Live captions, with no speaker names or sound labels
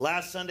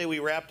Last Sunday, we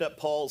wrapped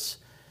up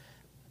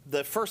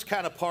the first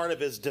kind of part of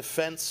his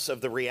defense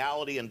of the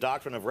reality and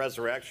doctrine of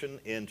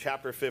resurrection in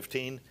chapter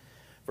 15,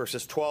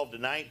 verses 12 to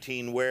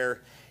 19,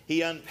 where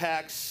he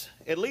unpacks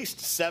at least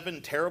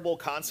 7 terrible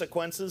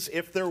consequences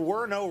if there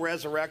were no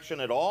resurrection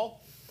at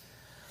all.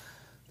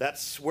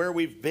 That's where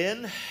we've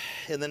been.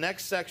 In the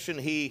next section,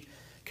 he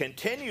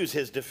continues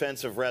his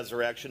defense of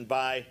resurrection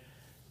by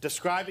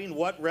describing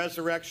what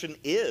resurrection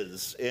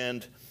is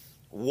and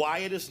why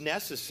it is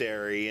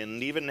necessary,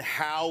 and even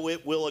how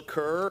it will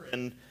occur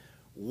and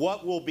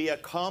what will be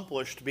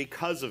accomplished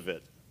because of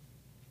it.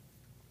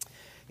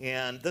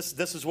 And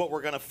this is what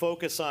we're going to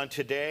focus on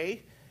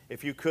today.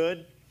 If you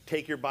could,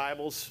 take your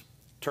Bibles,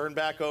 turn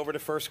back over to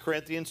 1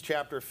 Corinthians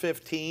chapter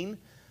 15.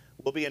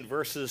 We'll be in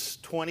verses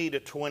 20 to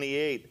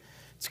 28.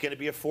 It's going to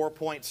be a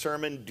 4-point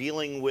sermon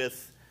dealing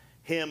with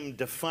him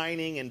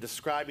defining and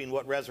describing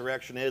what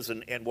resurrection is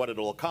and what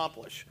it'll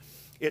accomplish.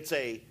 It's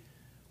a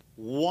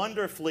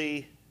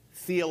wonderfully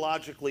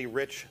theologically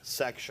rich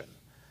section.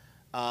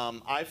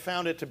 I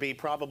found it to be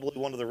probably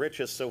one of the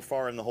richest so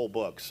far in the whole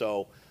book.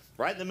 So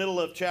right in the middle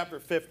of chapter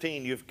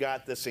 15, you've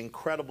got this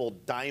incredible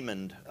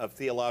diamond of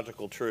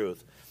theological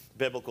truth,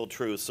 biblical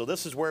truth. So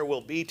this is where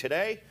we'll be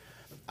today.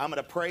 I'm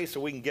going to pray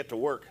so we can get to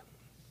work.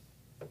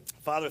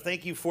 Father,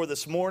 thank you for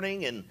this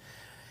morning and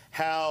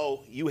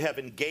how you have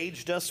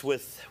engaged us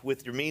with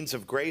your means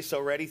of grace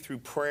already through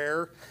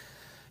prayer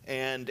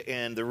and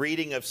the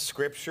reading of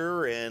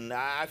Scripture. And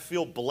I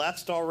feel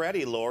blessed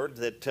already, Lord,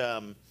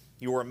 that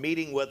you are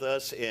meeting with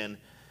us and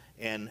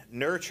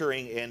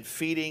nurturing and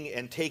feeding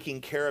and taking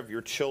care of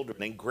your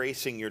children and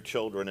gracing your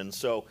children. And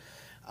so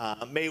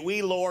may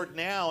we, Lord,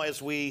 now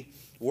as we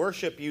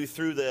worship you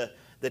through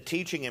the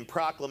teaching and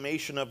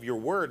proclamation of your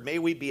word, may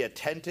we be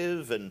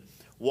attentive and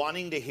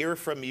wanting to hear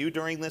from you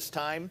during this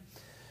time.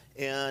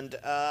 And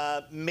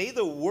may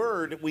the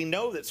word, we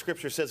know that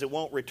Scripture says it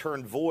won't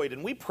return void,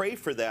 and we pray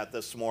for that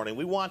this morning.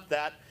 We want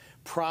that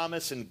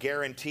promise and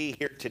guarantee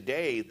here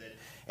today that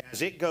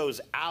as it goes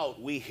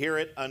out, we hear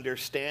it,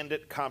 understand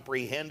it,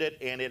 comprehend it,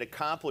 and it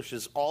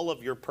accomplishes all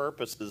of your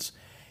purposes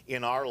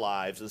in our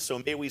lives. And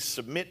so may we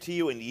submit to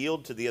you and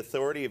yield to the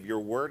authority of your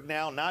word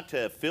now, not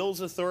to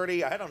Phil's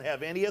authority. I don't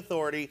have any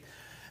authority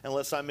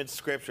unless I'm in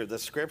Scripture. The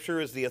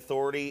Scripture is the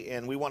authority,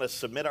 and we want to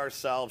submit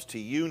ourselves to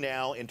you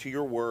now and to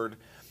your word.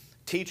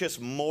 Teach us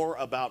more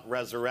about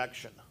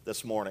resurrection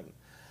this morning.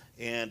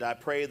 And I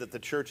pray that the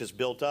church is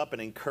built up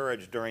and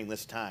encouraged during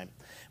this time.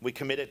 We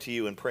commit it to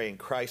you and pray in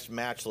Christ's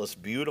matchless,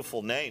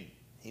 beautiful name.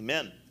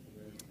 Amen.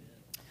 Amen.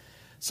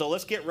 So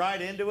let's get right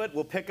into it.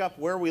 We'll pick up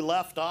where we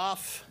left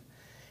off,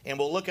 and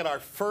we'll look at our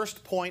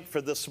first point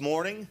for this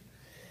morning.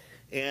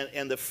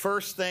 And the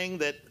first thing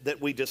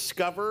that we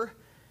discover,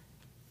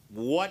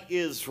 what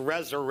is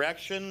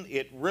resurrection?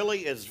 It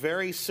really is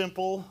very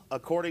simple,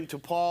 according to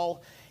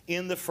Paul.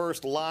 In the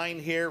first line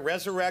here,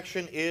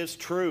 resurrection is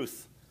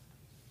truth.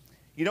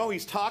 You know,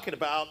 he's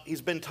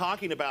been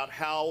talking about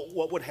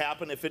what would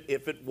happen if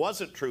it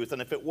wasn't truth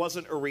and if it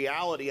wasn't a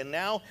reality. And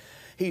now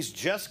he's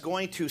just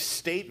going to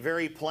state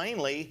very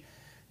plainly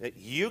that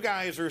you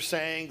guys are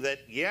saying that,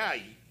 yeah,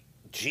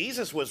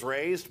 Jesus was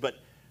raised, but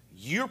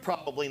you're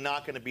probably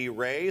not going to be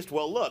raised.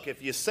 Well, look,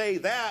 if you say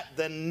that,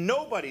 then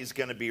nobody's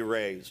going to be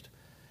raised.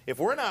 If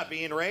we're not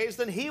being raised,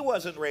 then he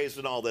wasn't raised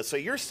in all this. So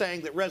you're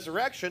saying that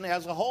resurrection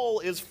as a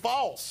whole is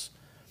false.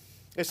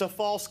 It's a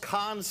false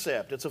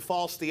concept. It's a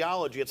false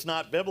theology. It's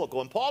not biblical.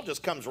 And Paul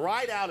just comes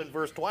right out in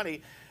verse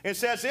 20 and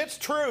says it's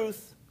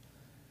truth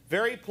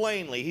very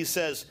plainly. He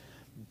says,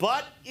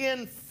 but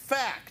in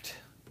fact,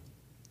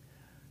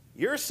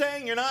 you're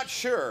saying you're not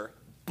sure,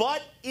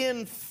 but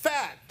in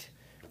fact,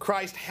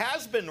 Christ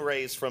has been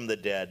raised from the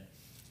dead.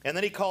 And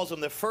then he calls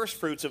them the first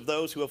fruits of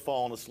those who have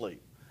fallen asleep.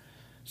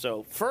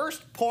 So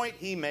first point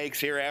he makes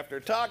here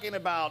after talking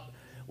about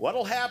what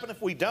will happen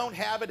if we don't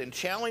have it and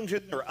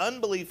challenging their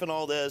unbelief and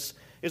all this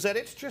is that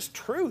it's just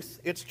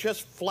truth. It's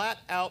just flat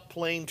out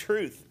plain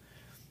truth.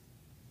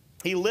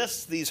 He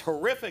lists these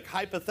horrific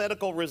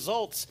hypothetical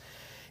results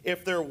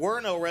if there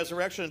were no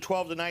resurrection in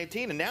 12 to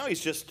 19, and now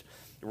he's just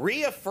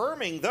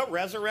reaffirming the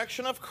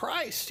resurrection of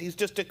Christ. He's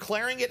just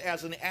declaring it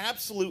as an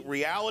absolute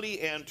reality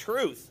and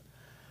truth.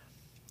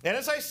 And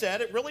as I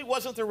said, it really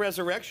wasn't the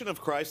resurrection of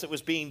Christ that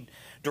was being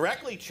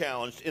directly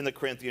challenged in the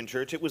Corinthian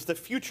church. It was the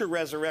future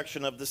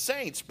resurrection of the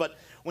saints. But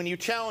when you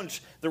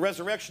challenge the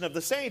resurrection of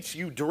the saints,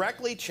 you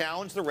directly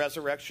challenge the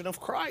resurrection of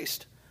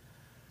Christ.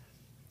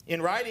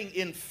 In writing,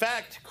 in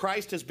fact,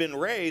 Christ has been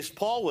raised,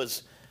 Paul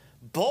was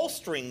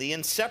bolstering the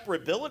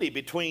inseparability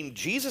between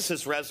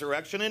Jesus'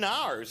 resurrection and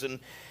ours. And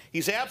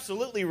he's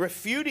absolutely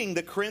refuting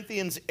the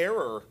Corinthians'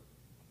 error.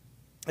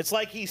 It's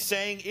like he's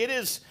saying it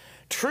is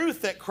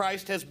truth that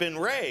Christ has been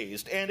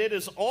raised, and it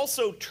is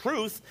also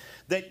truth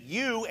that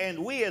you and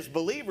we as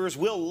believers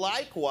will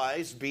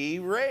likewise be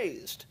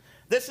raised.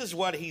 This is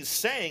what he's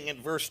saying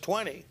in verse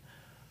 20.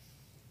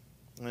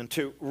 And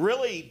to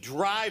really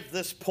drive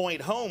this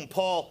point home,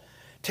 Paul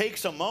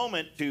takes a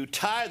moment to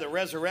tie the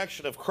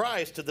resurrection of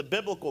Christ to the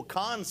biblical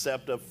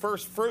concept of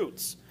first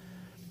fruits.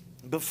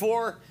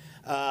 Before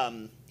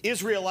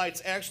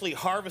Israelites actually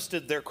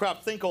harvested their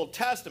crop. Think Old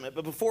Testament,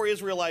 but before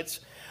Israelites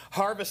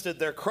harvested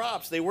their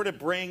crops, they were to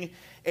bring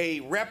a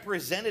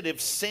representative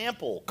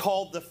sample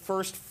called the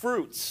first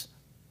fruits.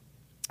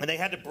 And they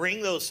had to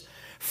bring those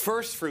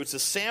first fruits, a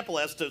sample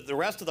as to the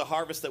rest of the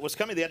harvest that was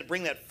coming. They had to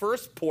bring that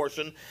first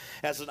portion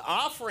as an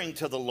offering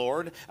to the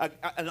Lord,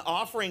 an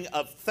offering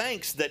of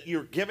thanks that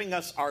you're giving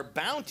us our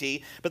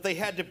bounty, but they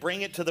had to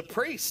bring it to the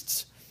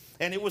priests.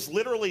 And it was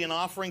literally an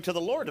offering to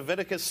the Lord.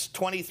 Leviticus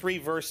 23,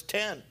 verse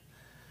 10.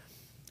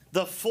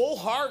 The full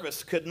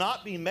harvest could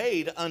not be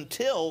made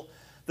until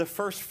the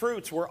first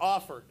fruits were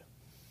offered.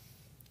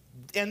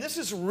 And this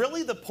is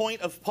really the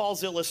point of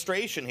Paul's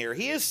illustration here.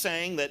 He is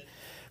saying that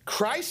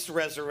Christ's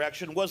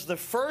resurrection was the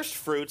first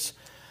fruits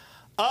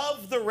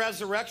of the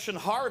resurrection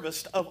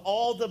harvest of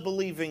all the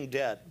believing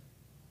dead.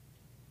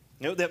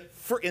 You know, that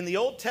in the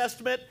Old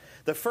Testament,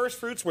 the first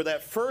fruits were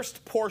that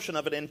first portion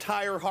of an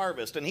entire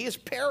harvest. And he is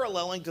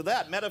paralleling to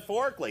that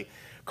metaphorically.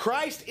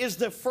 Christ is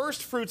the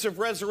first fruits of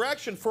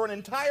resurrection for an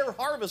entire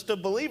harvest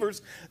of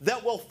believers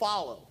that will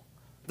follow.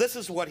 This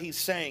is what he's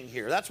saying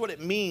here. That's what it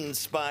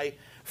means by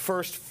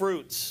first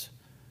fruits.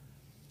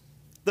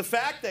 The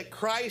fact that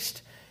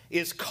Christ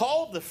is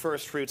called the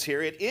first fruits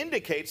here, it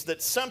indicates that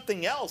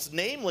something else,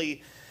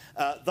 namely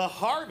the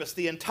harvest,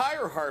 the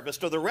entire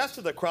harvest, or the rest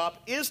of the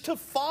crop, is to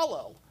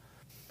follow.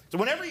 So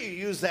whenever you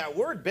use that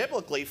word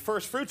biblically,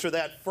 first fruits, or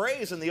that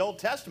phrase in the Old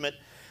Testament,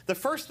 the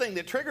first thing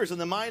that triggers in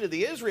the mind of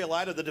the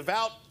Israelite, or the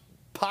devout,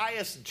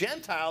 pious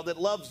Gentile that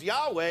loves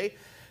Yahweh,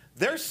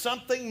 there's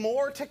something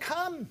more to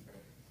come.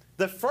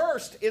 The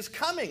first is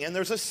coming, and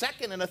there's a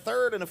second and a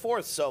third and a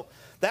fourth. So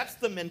that's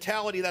the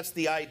mentality, that's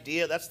the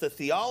idea, that's the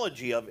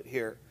theology of it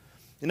here.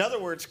 In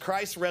other words,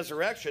 Christ's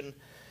resurrection,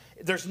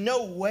 there's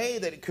no way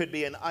that it could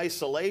be in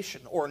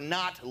isolation or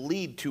not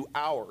lead to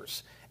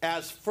ours.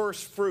 As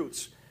first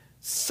fruits,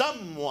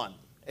 someone,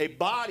 a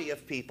body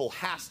of people,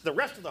 the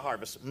rest of the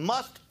harvest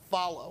must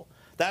follow.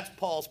 That's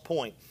Paul's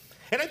point.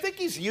 And I think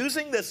he's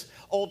using this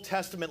Old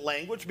Testament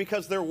language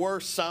because there were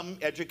some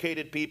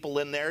educated people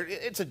in there.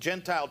 It's a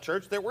Gentile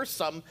church. There were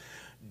some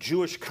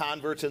Jewish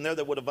converts in there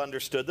that would have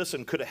understood this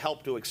and could have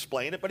helped to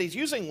explain it. But he's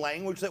using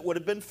language that would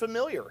have been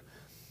familiar.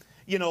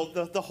 You know,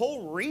 the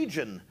whole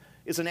region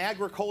is an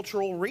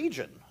agricultural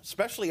region,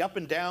 especially up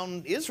and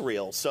down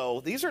Israel.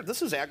 So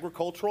this is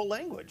agricultural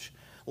language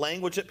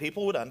that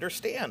people would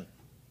understand.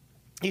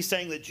 He's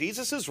saying that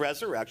Jesus'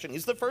 resurrection,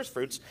 he's the first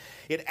fruits,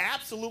 it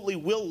absolutely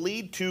will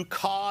lead to,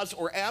 cause,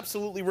 or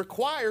absolutely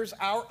requires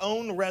our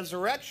own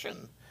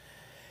resurrection.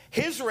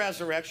 His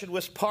resurrection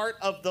was part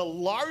of the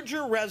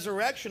larger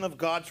resurrection of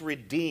God's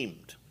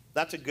redeemed.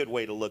 That's a good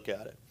way to look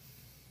at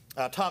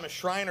it. Thomas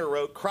Schreiner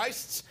wrote,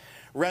 Christ's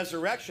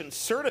resurrection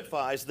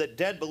certifies that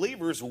dead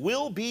believers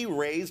will be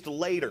raised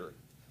later.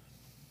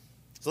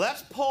 So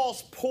that's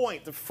Paul's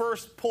point, the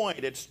first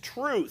point. It's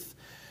truth.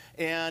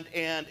 And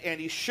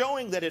he's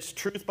showing that it's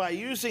truth by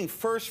using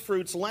first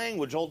fruits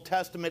language, Old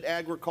Testament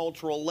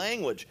agricultural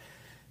language.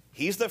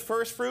 He's the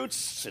first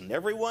fruits, and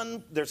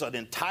everyone, there's an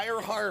entire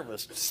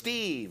harvest.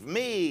 Steve,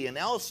 me, and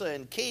Elsa,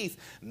 and Keith,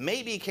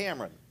 maybe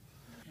Cameron.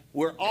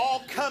 We're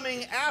all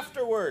coming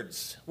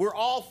afterwards. We're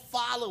all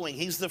following.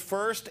 He's the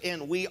first,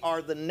 and we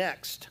are the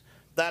next.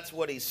 That's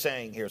what he's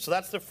saying here. So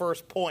that's the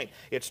first point.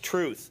 It's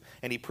truth,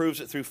 and he proves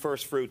it through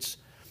first fruits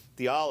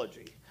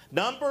theology.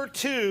 Number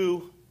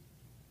two,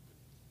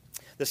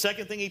 the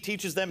second thing he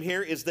teaches them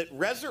here is that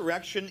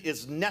resurrection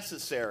is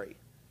necessary.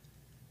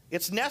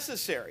 It's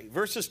necessary.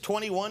 Verses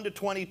 21 to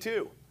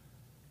 22.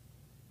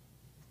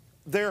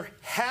 There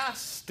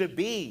has to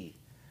be,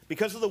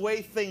 because of the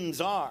way things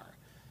are,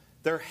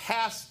 there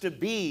has to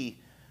be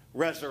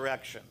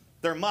resurrection.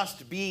 There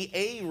must be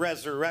a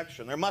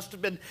resurrection.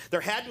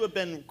 There had to have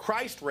been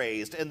Christ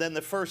raised, and then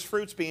the first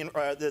fruits being,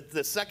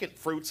 the second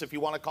fruits, if you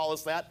want to call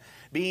us that,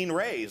 being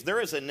raised.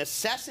 There is a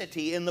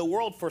necessity in the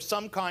world for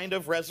some kind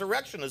of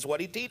resurrection, is what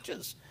he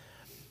teaches.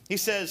 He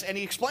says, and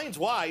he explains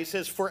why. He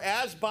says, for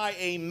as by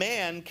a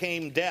man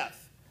came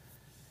death,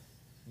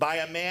 by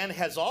a man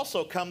has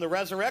also come the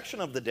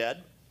resurrection of the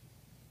dead.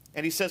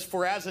 And he says,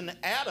 for as in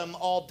Adam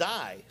all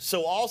die,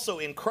 so also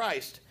in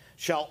Christ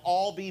shall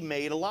all be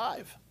made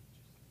alive.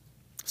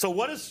 So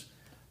what is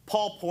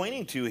Paul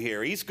pointing to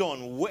here? He's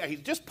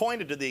just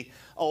pointed to the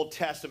Old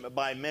Testament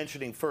by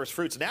mentioning first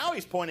fruits. Now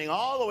he's pointing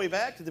all the way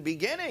back to the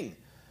beginning.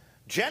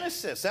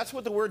 Genesis, that's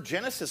what the word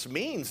Genesis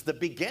means, the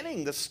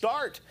beginning, the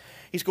start.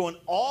 He's going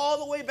all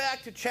the way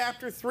back to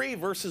chapter 3,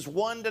 verses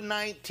 1 to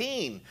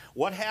 19.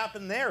 What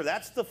happened there?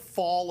 That's the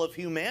fall of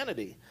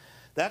humanity.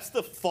 That's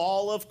the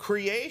fall of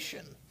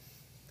creation.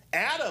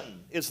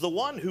 Adam is the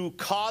one who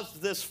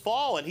caused this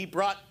fall, and he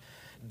brought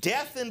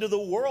death into the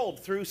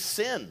world through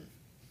sin.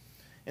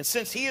 And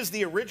since he is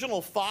the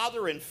original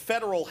father and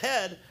federal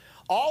head,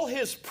 all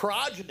his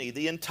progeny,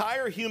 the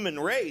entire human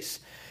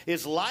race,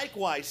 is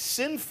likewise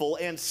sinful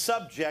and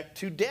subject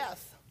to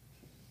death.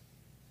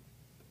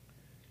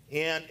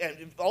 And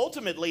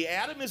ultimately,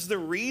 Adam is the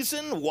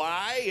reason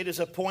why it is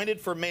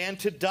appointed for man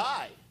to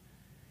die.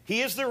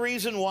 He is the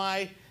reason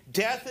why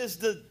death is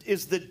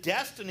the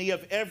destiny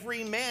of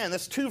every man.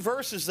 That's two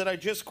verses that I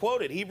just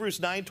quoted. Hebrews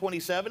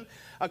 9:27,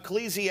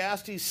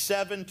 Ecclesiastes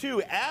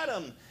 7:2.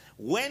 Adam,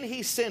 when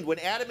he sinned, when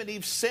Adam and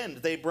Eve sinned,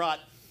 they brought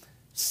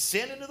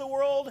sin into the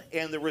world,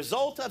 and the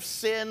result of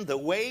sin, the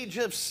wage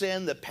of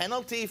sin, the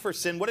penalty for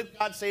sin, what did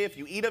God say? If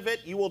you eat of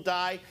it, you will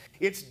die.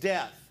 It's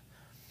death.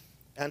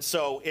 And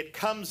so it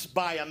comes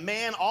by a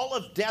man. All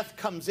of death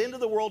comes into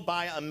the world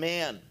by a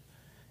man.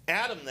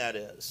 Adam, that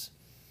is.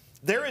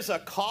 There is a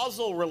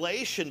causal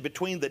relation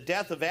between the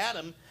death of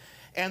Adam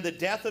and the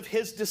death of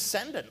his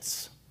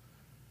descendants.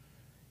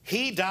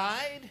 He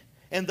died,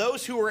 and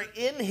those who are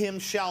in him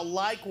shall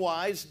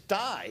likewise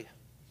die.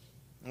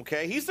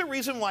 Okay? He's the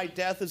reason why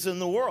death is in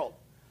the world.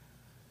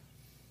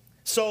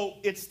 So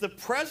it's the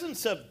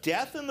presence of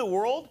death in the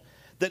world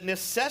that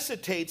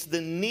necessitates the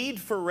need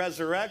for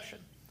resurrection.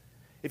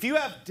 If you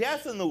have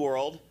death in the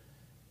world,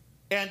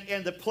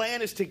 and the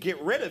plan is to get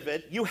rid of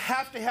it, you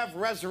have to have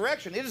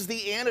resurrection. It is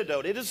the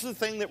antidote. It is the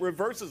thing that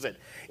reverses it.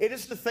 It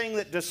is the thing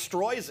that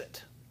destroys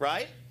it,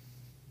 right?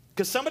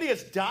 Because somebody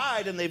has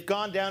died and they've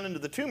gone down into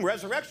the tomb.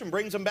 Resurrection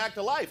brings them back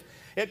to life.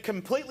 It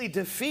completely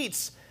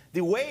defeats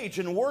the wage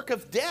and work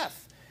of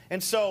death.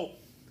 And so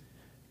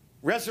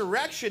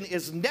resurrection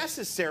is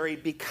necessary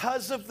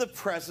because of the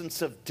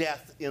presence of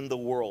death in the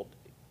world.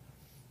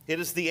 It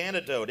is the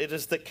antidote. It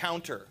is the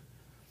counter.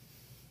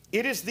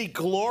 It is the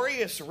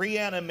glorious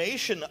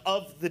reanimation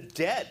of the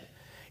dead.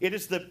 It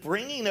is the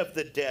bringing of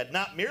the dead,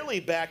 not merely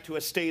back to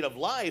a state of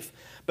life,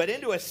 but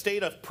into a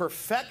state of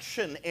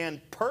perfection and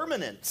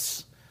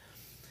permanence.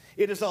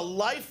 It is a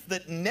life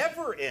that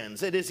never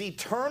ends. It is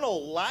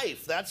eternal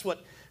life. That's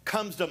what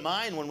comes to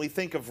mind when we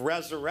think of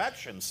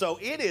resurrection. So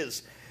it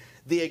is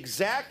the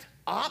exact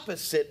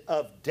opposite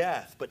of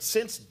death. But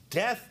since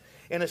death,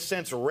 in a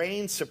sense,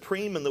 reigns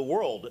supreme in the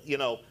world,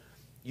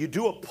 you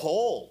do a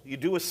poll, you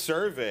do a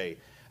survey.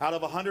 Out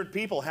of 100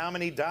 people, how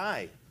many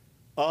die?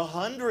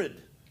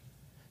 100.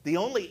 The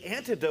only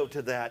antidote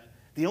to that,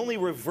 the only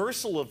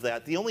reversal of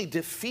that, the only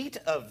defeat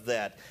of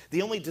that,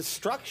 the only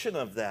destruction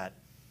of that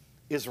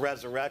is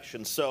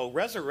resurrection. So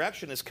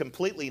resurrection is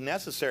completely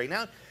necessary.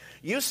 Now,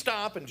 you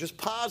stop and just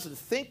pause and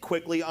think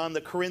quickly on the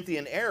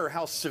Corinthian error,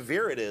 how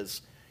severe it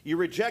is. You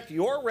reject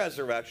your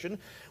resurrection.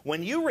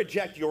 When you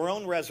reject your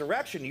own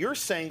resurrection, you're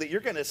saying that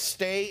you're going to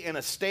stay in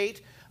a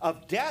state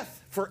of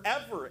death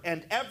forever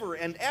and ever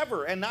and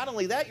ever. And not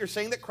only that, you're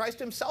saying that Christ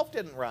himself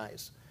didn't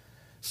rise.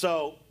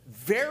 So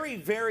very,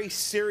 very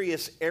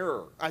serious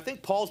error. I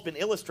think Paul's been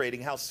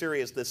illustrating how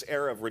serious this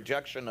error of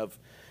rejection of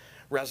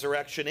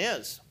resurrection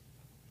is.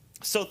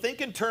 So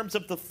think in terms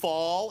of the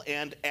fall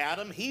and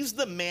Adam. He's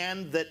the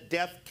man that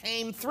death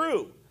came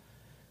through.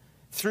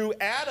 Through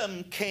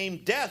Adam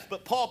came death,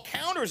 but Paul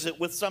counters it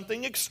with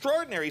something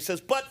extraordinary. He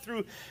says, but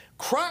through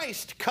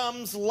Christ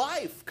comes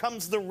life,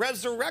 comes the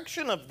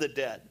resurrection of the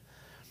dead.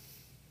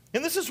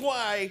 And this is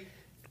why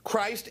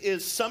Christ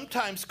is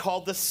sometimes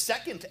called the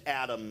second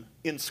Adam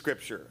in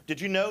Scripture.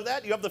 Did you know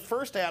that? You have the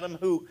first Adam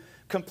who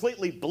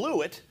completely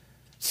blew it,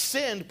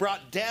 sinned,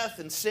 brought death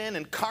and sin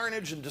and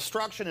carnage and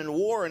destruction and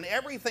war and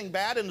everything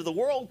bad into the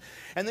world.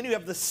 And then you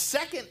have the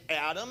second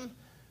Adam,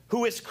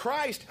 who is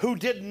Christ, who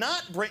did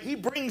not bring, he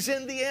brings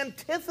in the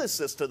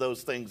antithesis to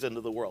those things into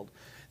the world.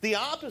 The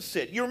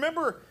opposite. You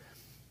remember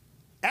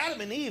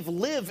Adam and Eve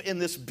live in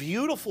this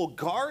beautiful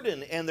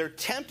garden, and they're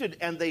tempted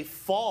and they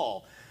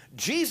fall.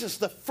 Jesus,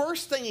 the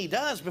first thing he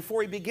does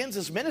before he begins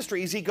his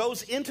ministry is he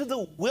goes into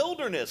the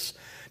wilderness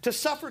to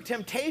suffer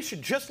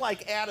temptation, just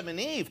like Adam and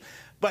Eve.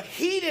 But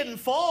he didn't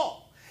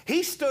fall.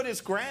 He stood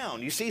his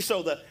ground. You see,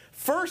 so the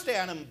first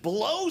Adam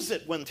blows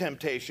it when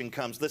temptation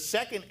comes. The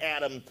second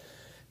Adam,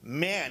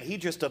 man, he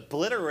just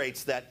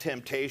obliterates that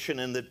temptation,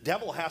 and the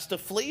devil has to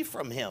flee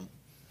from him.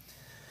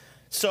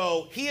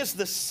 So he is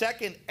the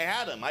second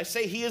Adam. I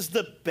say he is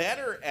the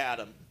better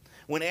Adam.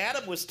 When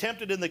Adam was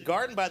tempted in the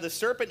garden by the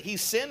serpent, he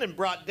sinned and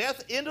brought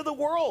death into the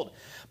world.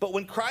 But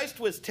when Christ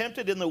was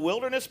tempted in the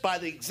wilderness by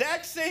the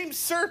exact same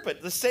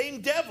serpent, the same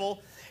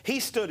devil,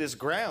 he stood his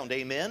ground.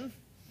 Amen?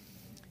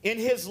 In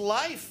his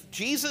life,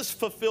 Jesus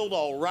fulfilled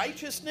all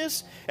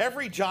righteousness,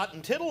 every jot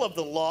and tittle of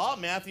the law,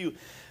 Matthew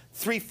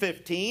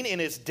 3:15. In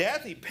his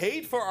death, he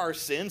paid for our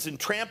sins and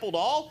trampled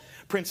all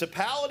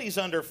principalities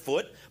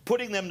underfoot,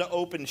 putting them to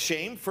open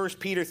shame, 1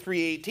 Peter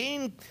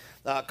 3:18,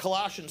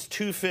 Colossians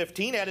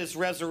 2:15. At his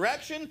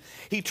resurrection,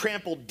 he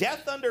trampled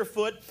death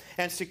underfoot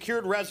and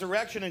secured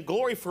resurrection and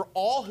glory for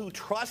all who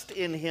trust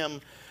in him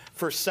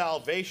for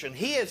salvation.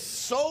 He is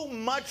so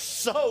much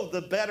so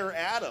the better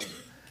Adam.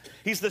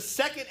 He's the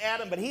second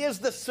Adam, but he is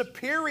the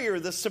superior,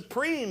 the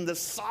supreme, the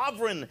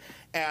sovereign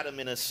Adam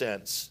in a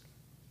sense.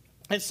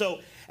 And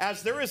so,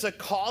 as there is a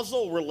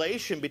causal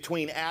relation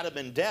between Adam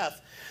and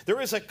death,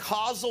 there is a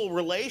causal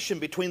relation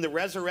between the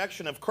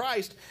resurrection of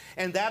Christ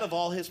and that of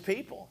all his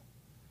people.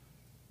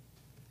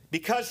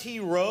 Because he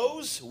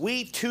rose,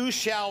 we too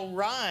shall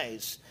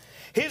rise.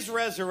 His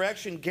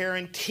resurrection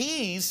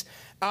guarantees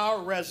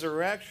our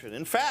resurrection.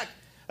 In fact,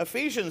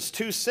 Ephesians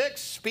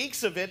 2:6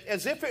 speaks of it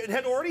as if it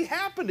had already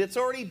happened. It's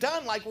already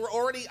done, like we're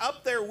already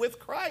up there with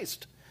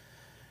Christ.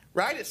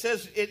 right? It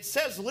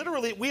says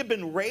literally we have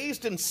been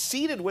raised and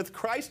seated with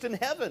Christ in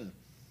heaven.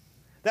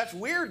 That's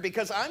weird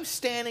because I'm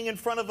standing in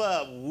front of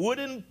a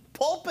wooden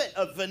pulpit,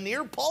 a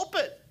veneer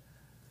pulpit,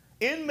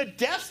 in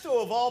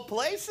Modesto of all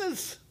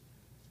places.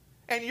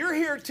 And you're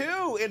here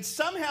too. And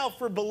somehow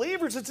for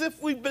believers, it's as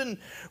if we've been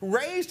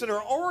raised and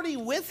are already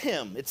with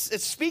him. It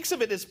speaks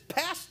of it as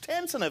past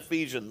tense in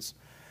Ephesians.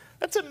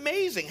 That's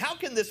amazing. How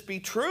can this be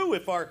true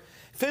if our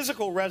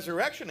physical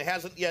resurrection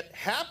hasn't yet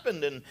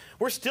happened and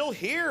we're still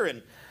here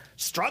and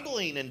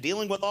struggling and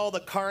dealing with all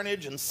the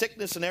carnage and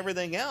sickness and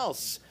everything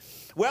else?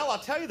 Well, I'll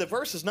tell you, the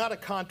verse is not a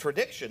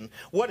contradiction.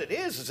 What it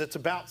is it's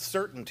about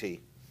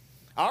certainty.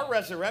 Our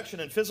resurrection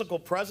and physical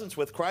presence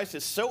with Christ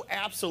is so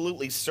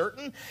absolutely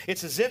certain,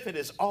 it's as if it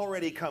has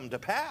already come to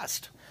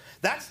pass.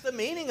 That's the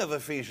meaning of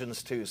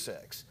Ephesians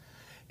 2:6.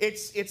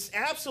 It's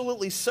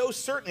absolutely so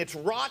certain. It's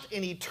wrought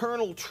in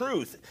eternal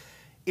truth.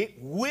 It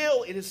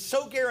is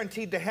so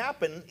guaranteed to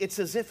happen, it's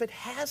as if it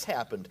has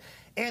happened.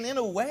 And in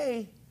a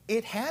way,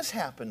 it has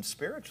happened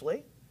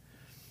spiritually.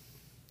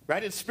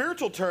 Right? In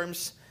spiritual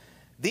terms,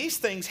 these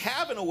things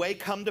have, in a way,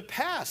 come to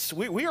pass.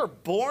 We are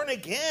born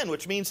again,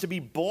 which means to be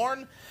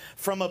born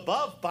from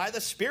above by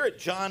the Spirit.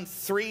 John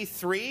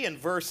 3:3 and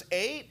verse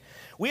 8.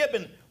 We have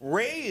been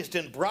raised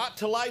and brought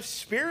to life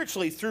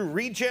spiritually through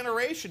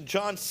regeneration.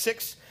 John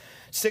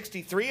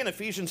 6:63 and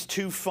Ephesians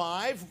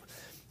 2:5.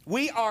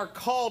 We are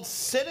called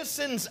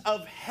citizens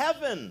of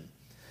heaven.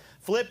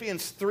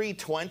 Philippians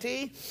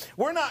 3:20.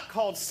 We're not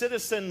called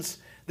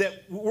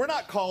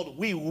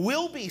we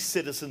will be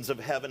citizens of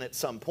heaven at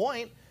some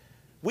point.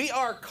 We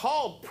are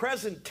called,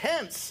 present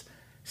tense,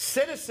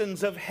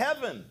 citizens of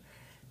heaven.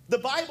 The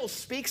Bible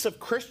speaks of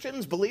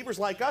Christians, believers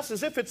like us,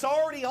 as if it's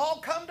already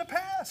all come to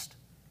pass.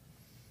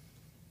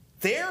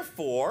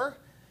 Therefore,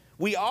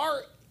 we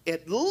are,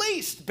 at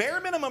least,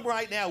 bare minimum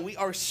right now, we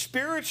are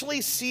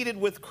spiritually seated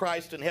with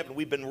Christ in heaven.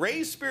 We've been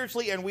raised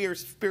spiritually and we are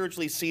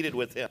spiritually seated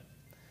with him.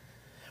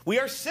 We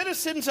are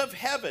citizens of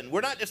heaven.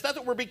 It's not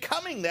that we're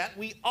becoming that,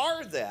 we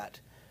are that.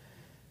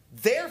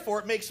 Therefore,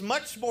 it makes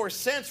much more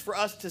sense for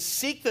us to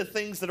seek the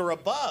things that are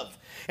above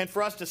and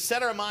for us to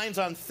set our minds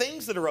on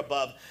things that are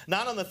above,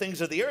 not on the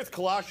things of the earth.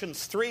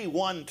 Colossians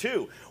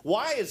 3:1-2.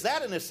 Why is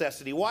that a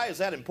necessity? Why is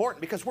that important?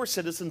 Because we're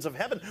citizens of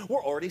heaven.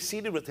 We're already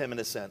seated with him in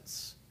a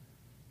sense.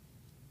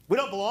 We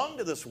don't belong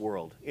to this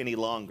world any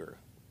longer.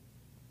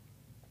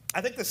 I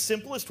think the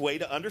simplest way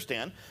to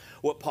understand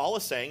what Paul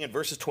is saying in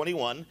verses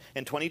 21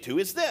 and 22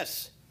 is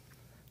this.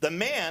 The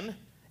man,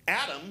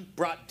 Adam,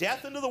 brought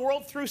death into the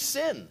world through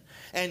sin,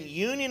 and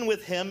union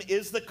with him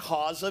is the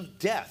cause of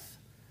death.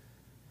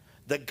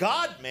 The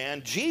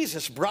God-man,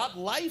 Jesus, brought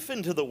life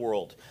into the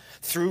world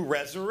through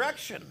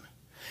resurrection,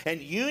 and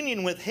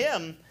union with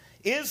him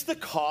is the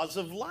cause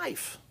of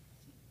life.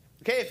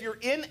 Okay, if you're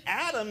in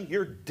Adam,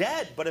 you're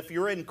dead, but if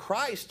you're in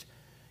Christ,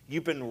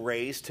 you've been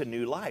raised to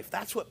new life.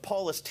 That's what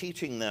Paul is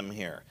teaching them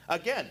here.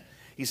 Again,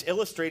 he's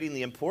illustrating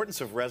the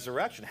importance of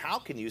resurrection. How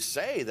can you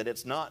say that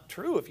it's not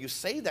true? If you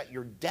say that,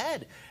 you're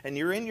dead and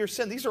you're in your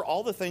sin. These are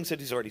all the things that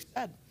he's already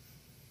said.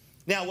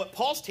 Now, what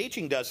Paul's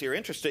teaching does here,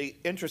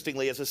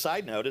 interestingly, as a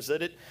side note, is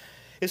that it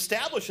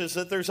establishes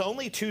that there's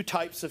only two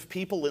types of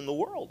people in the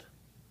world.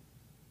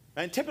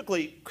 And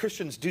typically,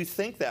 Christians do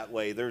think that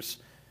way. There's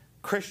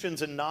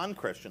Christians and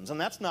non-Christians. And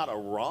that's not a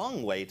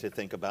wrong way to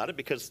think about it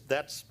because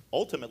that's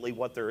ultimately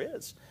what there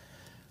is.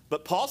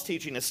 But Paul's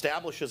teaching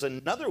establishes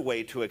another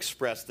way to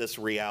express this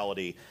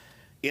reality.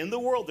 In the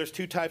world, there's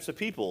two types of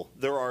people.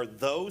 There are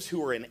those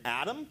who are in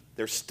Adam.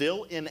 They're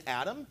still in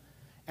Adam.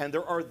 And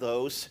there are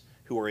those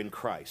who are in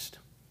Christ.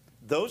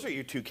 Those are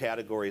your two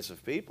categories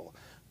of people.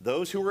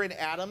 Those who are in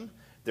Adam,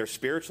 they're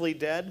spiritually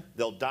dead.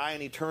 They'll die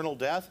an eternal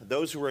death.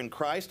 Those who are in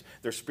Christ,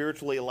 they're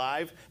spiritually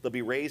alive. They'll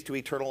be raised to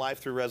eternal life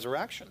through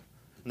resurrection.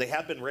 And they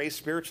have been raised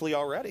spiritually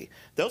already.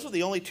 Those are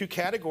the only two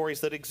categories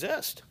that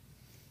exist.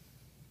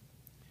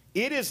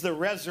 It is the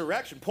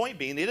resurrection, point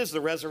being, it is the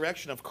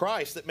resurrection of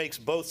Christ that makes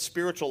both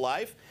spiritual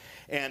life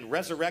and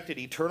resurrected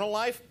eternal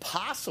life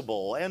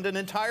possible and an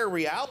entire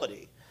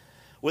reality.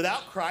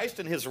 Without Christ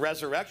and his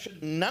resurrection,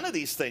 none of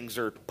these things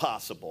are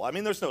possible. I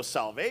mean, there's no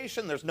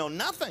salvation, there's no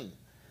nothing.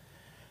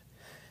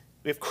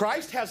 If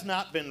Christ has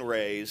not been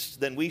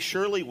raised, then we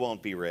surely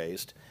won't be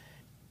raised.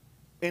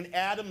 In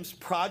Adam's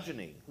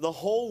progeny, the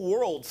whole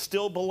world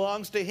still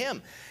belongs to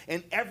him.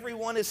 And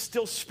everyone is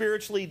still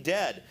spiritually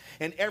dead.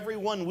 And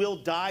everyone will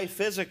die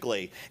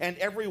physically. And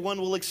everyone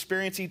will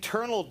experience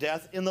eternal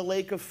death in the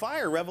lake of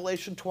fire.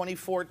 Revelation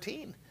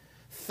 20:14.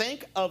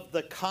 Think of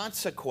the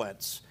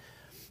consequence.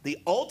 The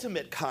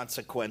ultimate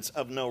consequence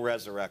of no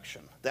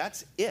resurrection.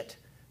 That's it.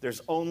 There's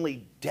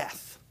only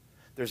death.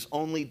 There's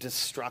only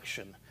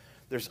destruction.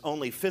 There's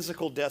only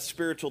physical death,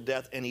 spiritual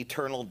death, and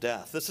eternal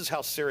death. This is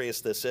how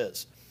serious this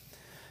is.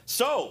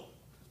 So,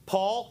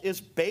 Paul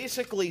is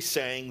basically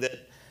saying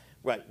that,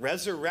 right,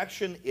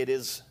 resurrection, it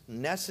is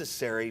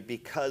necessary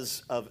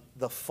because of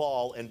the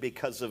fall and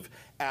because of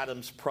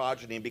Adam's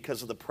progeny and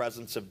because of the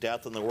presence of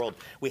death in the world.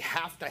 We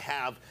have to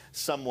have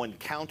someone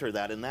counter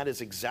that, and that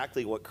is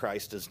exactly what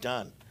Christ has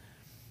done.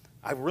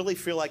 I really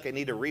feel like I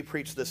need to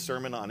repreach this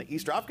sermon on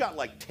Easter. I've got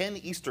like 10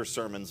 Easter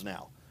sermons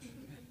now.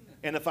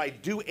 And if I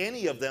do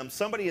any of them,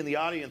 somebody in the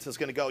audience is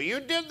going to go, "You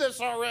did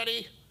this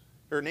already."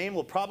 Her name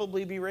will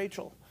probably be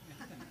Rachel.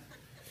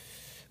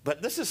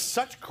 But this is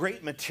such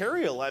great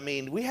material. I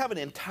mean, we have an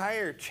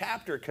entire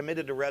chapter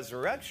committed to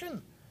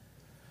resurrection.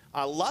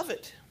 I love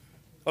it.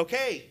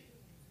 Okay,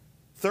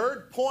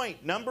 third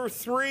point, number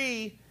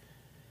 3,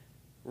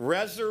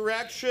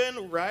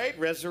 resurrection, right?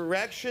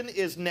 Resurrection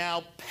is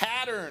now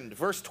patterned.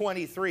 Verse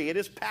 23, it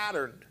is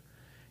patterned.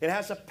 It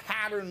has a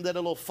pattern that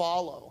it'll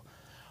follow.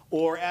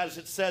 Or as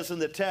it says in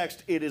the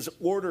text, it is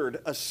ordered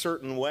a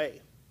certain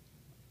way.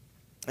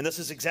 And this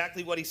is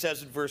exactly what he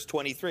says in verse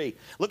 23.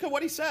 Look at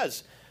what he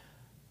says.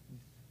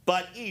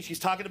 But each, he's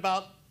talking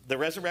about the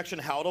resurrection,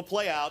 how it'll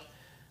play out.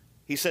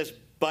 He says,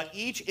 but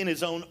each in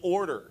his own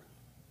order.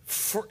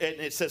 And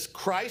it says,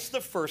 Christ the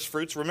first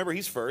fruits. Remember,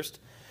 he's first.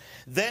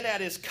 Then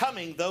at his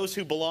coming, those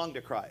who belong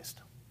to Christ.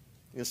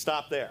 You can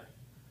stop there.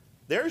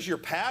 There's your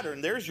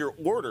pattern. There's your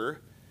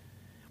order.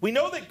 We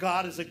know that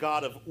God is a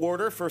God of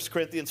order. 1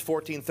 Corinthians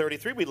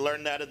 14:33. We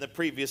learned that in the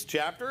previous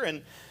chapter.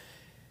 And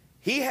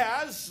he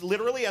has,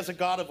 literally as a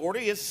God of order,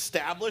 he has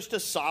established a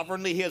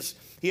sovereignly,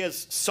 he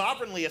has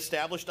sovereignly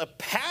established a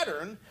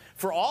pattern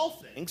for all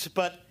things,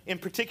 but in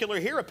particular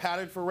here, a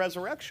pattern for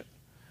resurrection.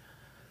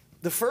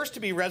 The first to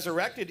be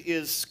resurrected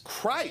is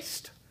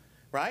Christ,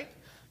 right?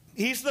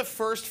 He's the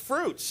first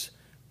fruits.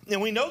 And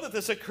we know that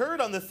this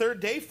occurred on the third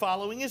day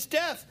following his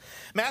death.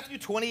 Matthew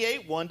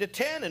 28,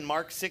 1-10, and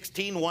Mark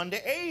 16,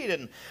 1-8,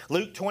 and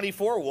Luke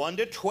 24,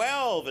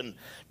 1-12, and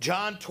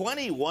John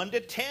 20,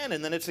 1-10.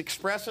 And then it's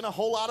expressed in a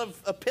whole lot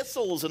of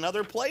epistles and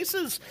other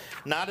places.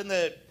 Not in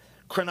the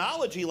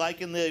chronology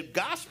like in the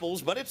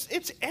Gospels, but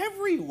it's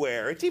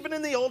everywhere. It's even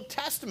in the Old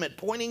Testament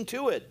pointing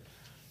to it.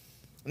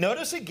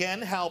 Notice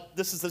again how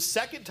this is the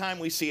second time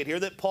we see it here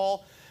that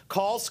Paul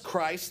calls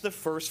Christ the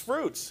first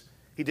fruits.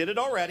 He did it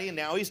already, and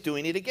now he's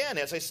doing it again.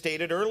 As I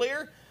stated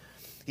earlier,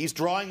 he's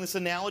drawing this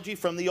analogy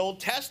from the Old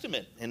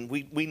Testament. And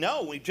we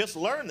know, we just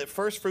learned that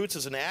first fruits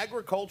is an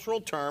agricultural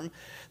term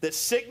that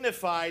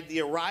signified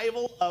the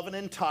arrival of an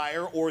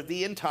entire or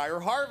the entire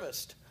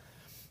harvest.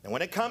 And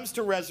when it comes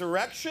to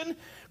resurrection,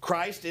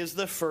 Christ is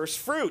the first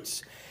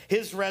fruits.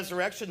 His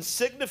resurrection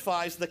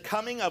signifies the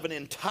coming of an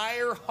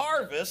entire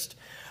harvest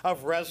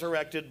of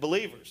resurrected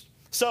believers.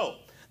 So,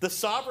 the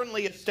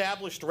sovereignly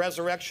established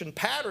resurrection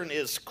pattern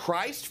is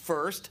Christ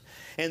first,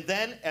 and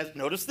then,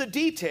 notice the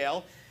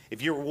detail,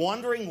 if you're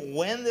wondering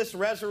when this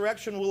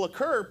resurrection will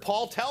occur,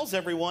 Paul tells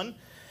everyone,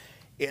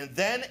 and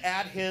then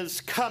at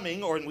his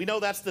coming, or we know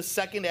that's the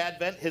second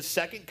advent, his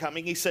second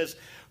coming, he says,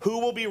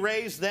 who will be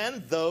raised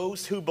then?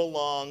 Those who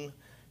belong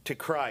to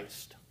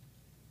Christ.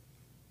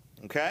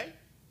 Okay?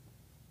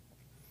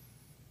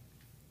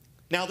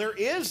 Now there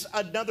is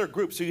another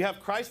group. So you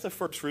have Christ the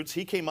first fruits,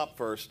 he came up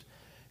first.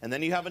 And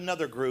then you have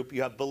another group,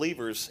 you have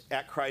believers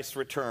at Christ's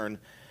return.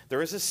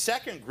 There is a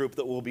second group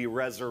that will be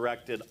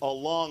resurrected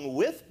along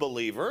with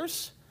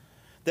believers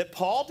that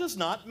Paul does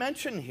not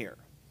mention here.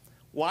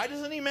 Why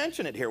doesn't he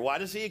mention it here? Why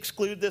does he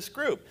exclude this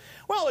group?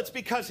 Well, it's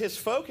because his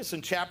focus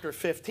in chapter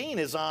 15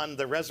 is on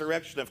the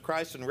resurrection of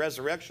Christ and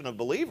resurrection of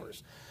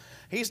believers.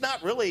 He's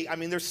not really, I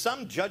mean, there's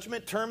some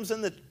judgment terms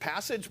in the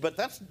passage, but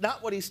that's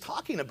not what he's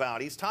talking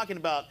about. He's talking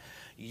about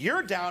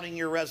you're doubting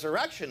your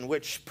resurrection,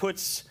 which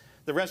puts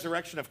the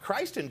resurrection of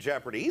Christ in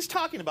jeopardy. He's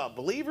talking about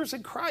believers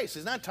in Christ.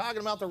 He's not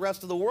talking about the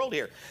rest of the world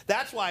here.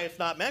 That's why it's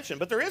not mentioned.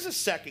 But there is a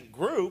second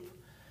group,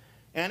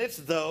 and it's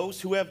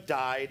those who have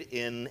died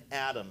in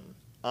Adam,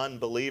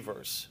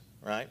 unbelievers,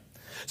 right?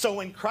 So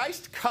when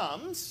Christ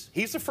comes,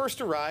 he's the first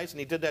to rise, and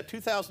he did that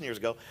 2,000 years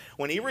ago.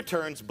 When he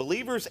returns,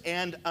 believers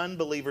and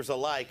unbelievers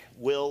alike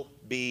will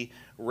be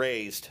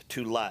raised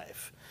to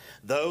life.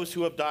 Those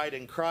who have died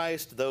in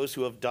Christ, those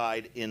who have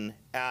died in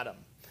Adam.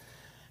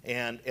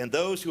 And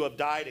those who have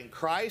died in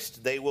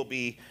Christ, they will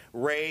be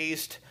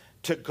raised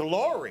to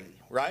glory,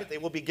 right? They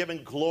will be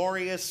given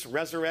glorious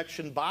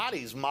resurrection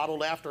bodies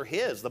modeled after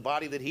his, the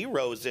body that he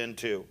rose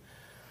into.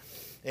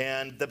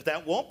 And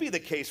that won't be the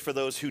case for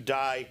those who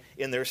die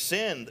in their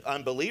sin,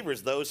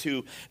 unbelievers, those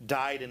who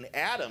died in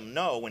Adam.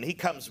 No, when he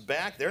comes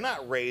back, they're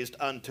not raised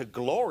unto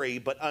glory,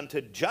 but unto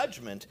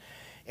judgment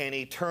and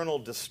eternal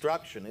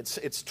destruction.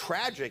 It's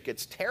tragic.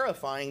 It's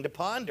terrifying to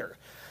ponder.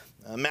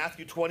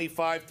 Matthew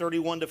 25,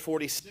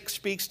 31-46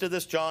 speaks to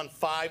this. John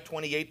 5,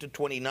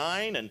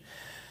 28-29, and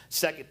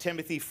 2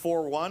 Timothy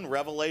 4:1,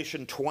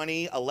 Revelation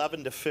 20,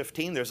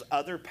 11-15. There's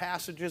other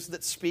passages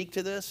that speak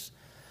to this.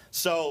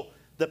 So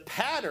the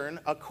pattern,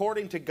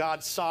 according to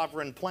God's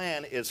sovereign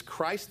plan, is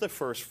Christ the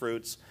first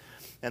fruits,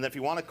 and if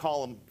you want to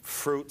call them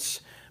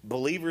fruits,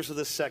 believers are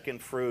the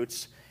second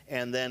fruits,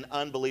 and then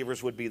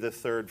unbelievers would be the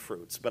third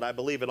fruits. But I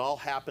believe it all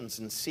happens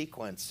in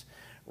sequence.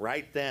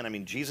 Right then, I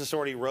mean, Jesus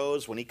already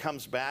rose. When he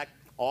comes back,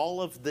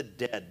 all of the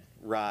dead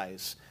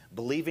rise,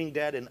 believing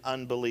dead and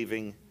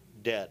unbelieving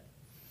dead.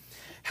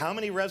 How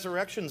many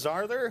resurrections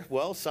are there?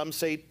 Well, some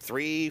say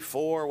 3,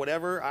 4,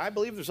 whatever. I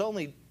believe there's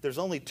only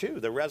 2,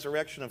 the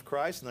resurrection of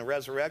Christ and the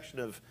resurrection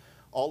of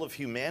all of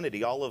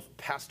humanity, all of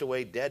passed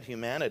away, dead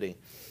humanity.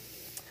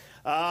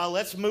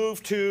 Let's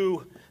move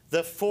to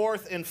the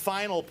fourth and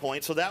final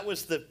point. So that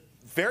was the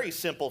very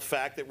simple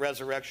fact that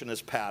resurrection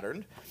is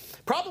patterned.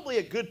 Probably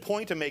a good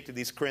point to make to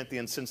these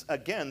Corinthians, since,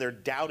 again, they're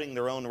doubting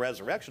their own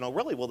resurrection. Oh,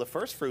 really? Well, the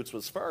first fruits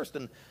was first,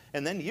 and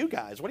then you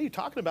guys. What are you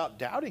talking about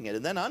doubting it?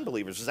 And then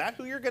unbelievers. Is that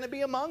who you're going to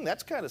be among?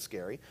 That's kind of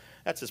scary.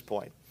 That's his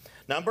point.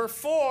 Number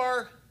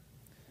 4,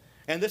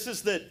 and this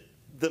is the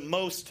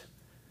most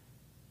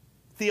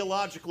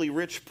theologically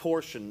rich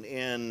portion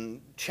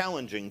and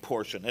challenging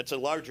portion. It's a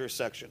larger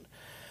section.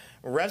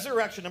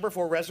 Resurrection, number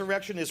 4,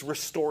 resurrection is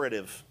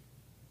restorative.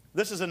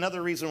 This is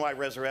another reason why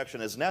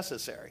resurrection is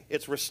necessary.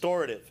 It's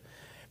restorative.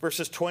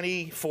 Verses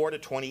 24 to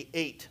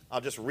 28. I'll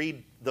just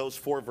read those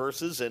 4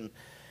 verses and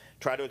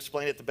try to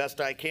explain it the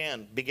best I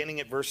can. Beginning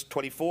at verse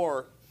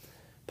 24,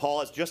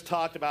 Paul has just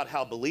talked about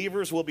how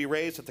believers will be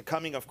raised at the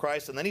coming of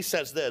Christ. And then he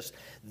says this,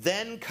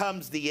 then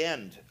comes the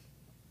end,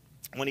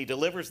 when he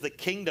delivers the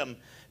kingdom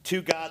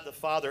to God the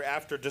Father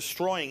after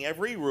destroying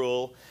every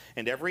rule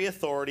and every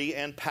authority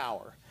and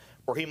power.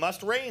 For he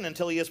must reign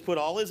until he has put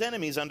all his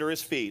enemies under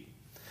his feet.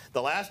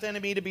 The last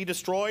enemy to be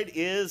destroyed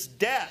is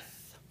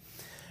death.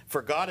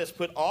 For God has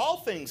put all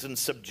things in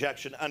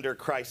subjection under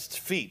Christ's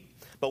feet.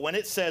 But when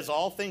it says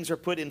all things are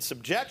put in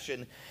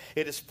subjection,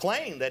 it is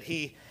plain that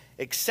he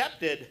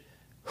accepted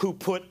who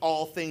put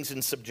all things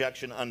in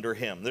subjection under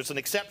him. There's an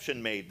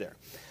exception made there.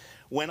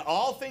 When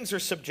all things are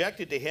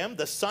subjected to him,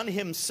 the Son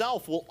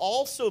himself will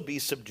also be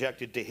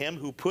subjected to him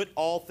who put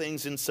all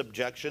things in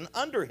subjection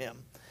under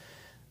him.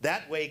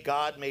 That way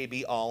God may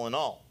be all in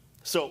all.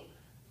 So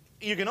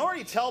you can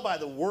already tell by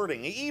the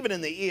wording, even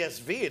in the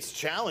ESV, it's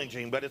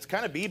challenging, but it's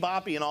kind of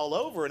beboppy and all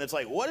over, and it's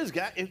like, what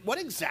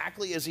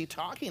exactly is he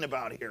talking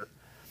about here?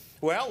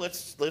 Well,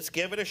 let's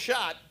give it a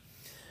shot.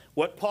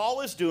 What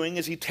Paul is doing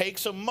is he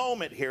takes a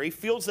moment here. He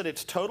feels that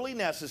it's totally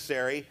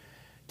necessary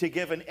to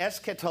give an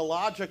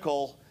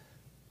eschatological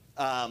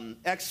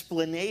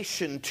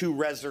explanation to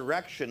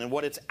resurrection and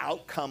what its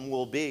outcome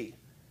will be.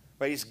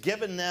 Right? He's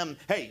given them,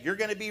 hey, you're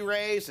going to be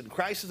raised, and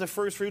Christ is the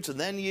first fruits, and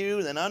then you,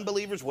 and then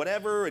unbelievers,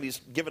 whatever, and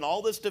he's given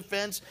all this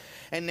defense,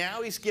 and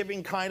now he's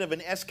giving kind of an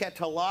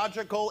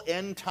eschatological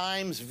end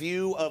times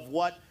view of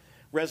what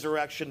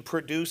resurrection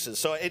produces.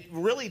 So it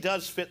really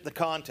does fit the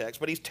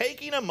context, but he's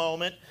taking a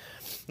moment,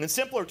 in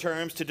simpler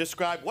terms, to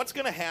describe what's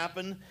going to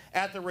happen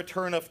at the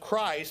return of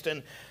Christ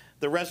and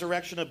the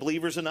resurrection of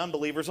believers and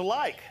unbelievers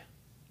alike.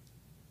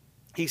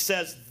 He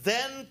says,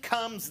 then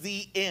comes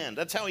the end.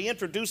 That's how he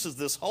introduces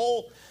this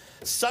whole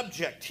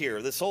subject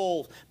here, this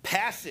whole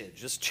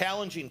passage, this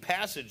challenging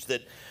passage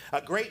that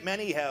a great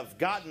many have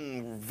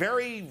gotten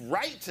very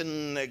right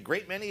and a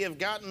great many have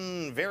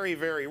gotten very,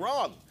 very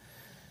wrong.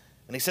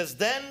 And he says,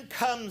 then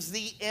comes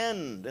the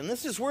end. And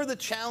this is where the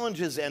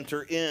challenges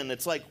enter in.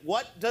 It's like,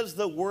 what does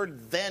the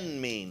word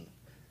then mean?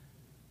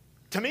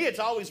 To me, it's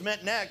always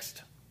meant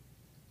next,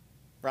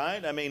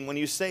 right? I mean, when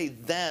you say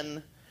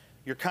then,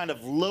 you're kind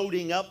of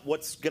loading up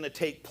what's going to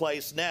take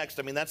place next.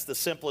 I mean, that's the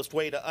simplest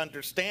way to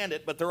understand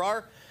it. But there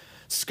are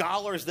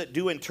scholars that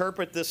do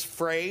interpret this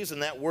phrase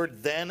and that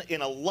word then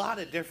in a lot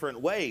of different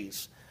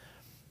ways.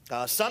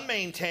 Some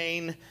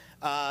maintain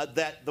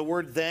that the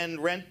word then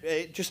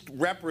it just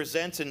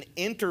represents an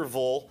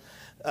interval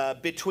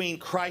between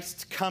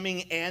Christ's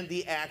coming and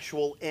the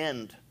actual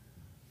end.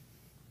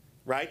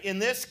 Right? In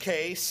this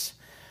case,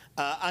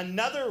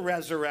 another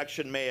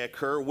resurrection may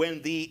occur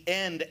when the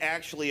end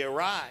actually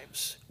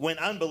arrives, when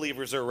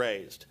unbelievers are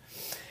raised.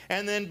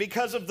 And then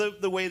because of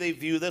the way they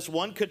view this,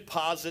 one could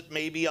posit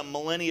maybe a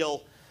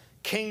millennial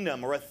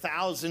kingdom or a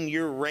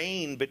 1,000-year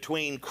reign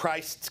between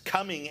Christ's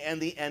coming and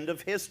the end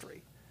of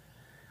history.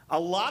 A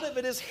lot of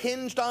it is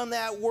hinged on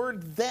that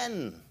word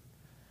then.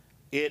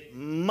 It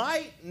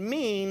might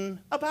mean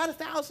about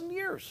 1,000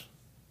 years.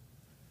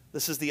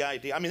 This is the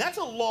idea. I mean, that's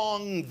a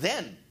long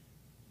then,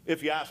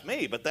 if you ask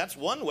me, but that's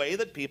one way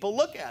that people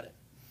look at it.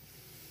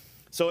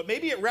 So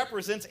maybe it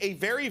represents a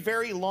very,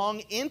 very long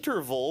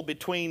interval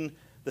between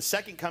the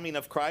second coming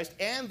of Christ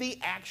and the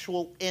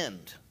actual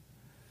end.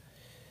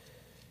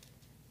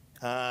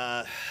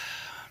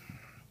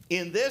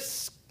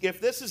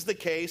 If this is the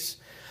case,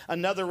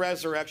 another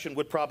resurrection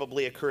would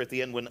probably occur at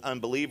the end when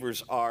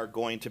unbelievers are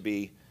going to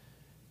be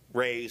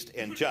raised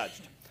and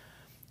judged.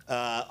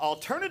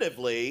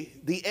 Alternatively,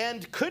 the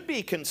end could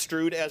be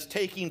construed as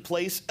taking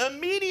place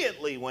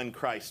immediately when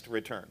Christ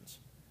returns.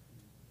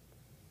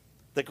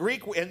 The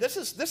Greek, and this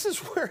is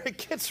where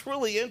it gets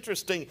really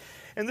interesting,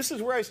 and this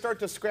is where I start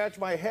to scratch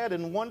my head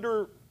and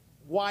wonder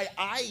why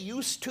I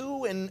used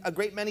to, and a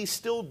great many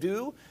still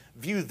do,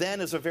 view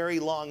then as a very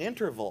long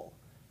interval.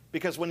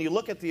 Because when you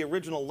look at the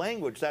original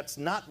language, that's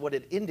not what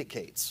it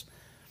indicates.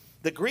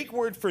 The Greek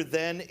word for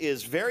then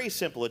is very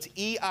simple. It's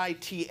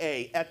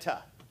E-I-T-A,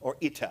 eta, or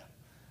ita.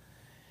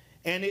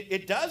 And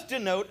it does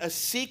denote a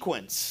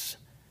sequence,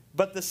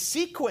 but the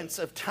sequence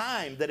of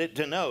time that it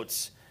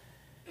denotes,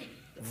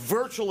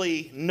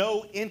 virtually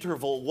no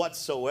interval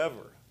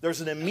whatsoever. There's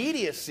an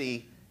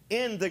immediacy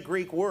in the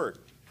Greek word.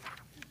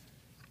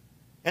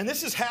 And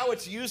this is how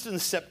it's used in the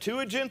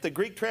Septuagint, the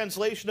Greek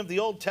translation of the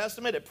Old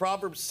Testament, at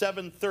Proverbs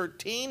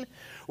 7:13,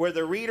 where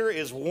the reader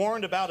is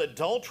warned about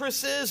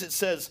adulteresses. It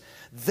says,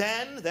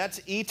 then,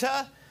 that's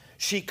Ita,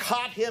 she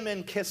caught him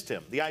and kissed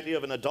him. The idea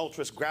of an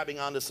adulteress grabbing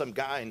onto some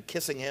guy and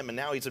kissing him, and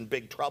now he's in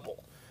big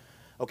trouble.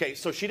 Okay,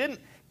 so she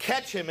didn't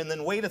catch him and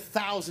then wait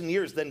 1,000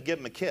 years, then give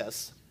him a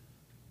kiss.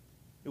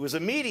 It was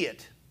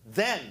immediate.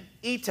 Then,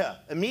 Ita,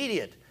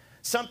 immediate.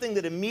 Something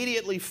that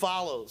immediately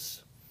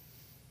follows.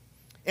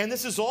 And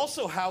this is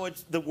also how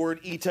the word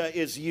Ita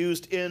is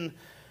used in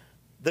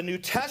the New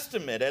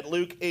Testament at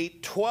Luke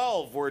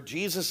 8:12, where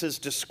Jesus is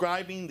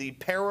describing the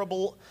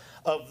parable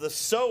of the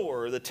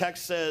sower. The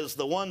text says,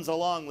 the ones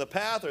along the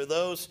path are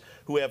those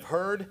who have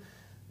heard.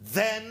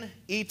 Then,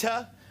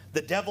 Ita,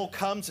 the devil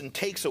comes and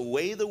takes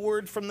away the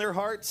word from their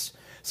hearts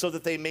so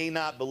that they may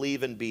not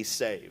believe and be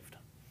saved.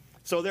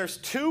 So there's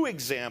 2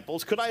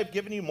 examples. Could I have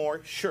given you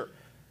more? Sure.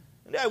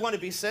 And I want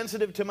to be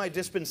sensitive to my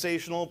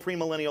dispensational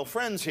premillennial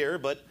friends here,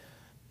 but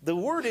the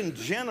word in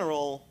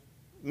general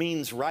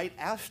means right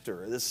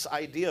after. This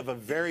idea of a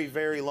very,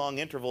 very long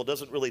interval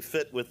doesn't really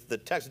fit with the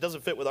text. It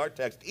doesn't fit with our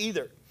text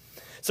either.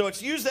 So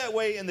it's used that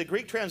way in the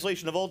Greek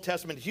translation of Old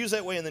Testament. It's used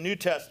that way in the New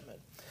Testament.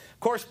 Of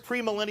course,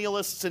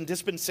 premillennialists and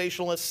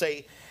dispensationalists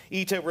say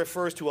Ita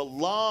refers to a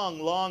long,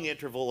 long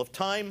interval of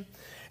time.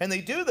 And they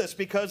do this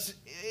because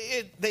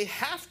they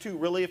have to,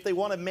 really, if they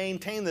want to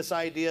maintain this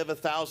idea of a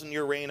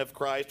 1,000-year reign of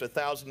Christ, a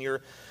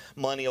 1,000-year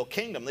millennial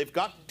kingdom. They've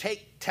got to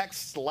take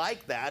texts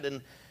like that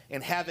and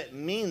have it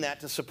mean that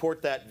to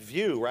support that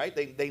view, right?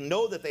 They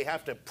know that they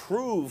have to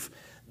prove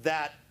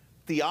that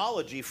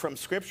theology from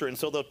Scripture, and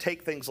so they'll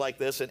take things like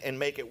this and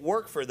make it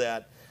work for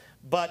that.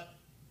 But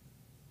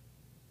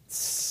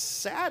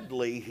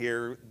sadly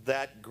here,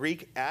 that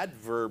Greek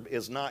adverb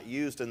is not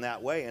used in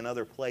that way in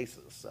other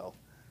places. So,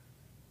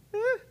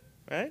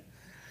 right?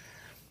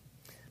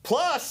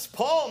 Plus,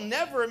 Paul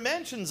never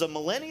mentions a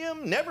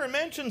millennium, never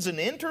mentions an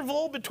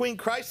interval between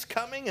Christ's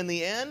coming and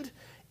the end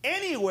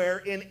anywhere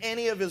in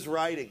any of his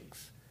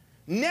writings.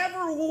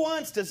 Never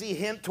once does he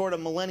hint toward a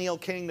millennial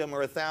kingdom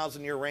or a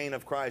 1,000-year reign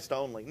of Christ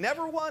only.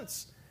 Never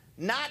once.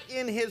 Not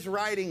in his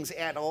writings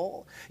at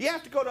all. You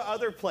have to go to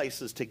other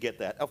places to get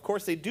that. Of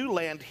course, they do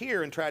land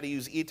here and try to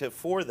use Ita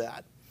for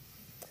that.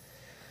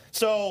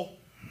 So,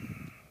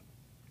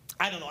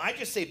 I don't know. I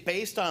just say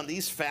based on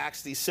these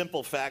facts, these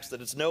simple facts,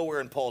 that it's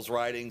nowhere in Paul's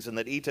writings and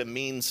that Ita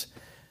means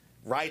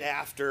right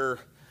after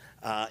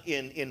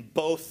in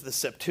both the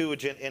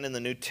Septuagint and in the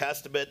New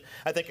Testament.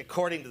 I think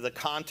according to the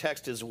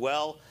context as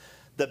well,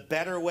 the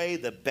better way,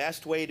 the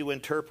best way to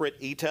interpret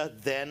Ita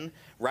then,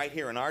 right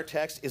here in our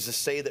text, is to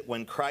say that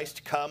when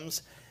Christ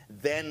comes,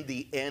 then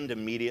the end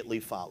immediately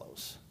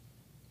follows.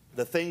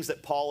 The things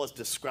that Paul is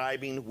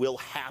describing will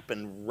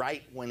happen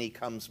right when he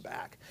comes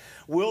back.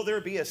 Will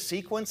there be a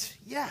sequence?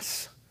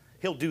 Yes.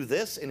 He'll do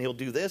this, and he'll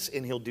do this,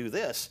 and he'll do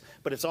this.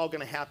 But it's all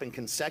going to happen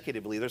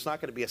consecutively. There's not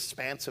going to be a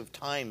span of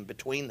time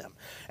between them.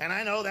 And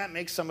I know that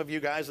makes some of you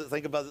guys that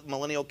think about the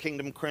millennial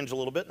kingdom cringe a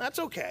little bit. And that's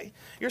okay.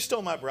 You're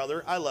still my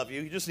brother. I love you.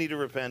 You just need to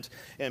repent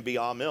and be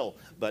amil.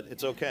 But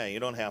it's okay.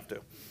 You don't have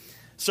to.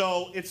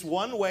 So it's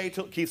one way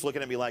to... Keith's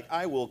looking at me like,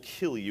 I will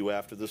kill you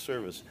after the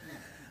service.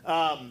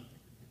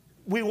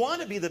 We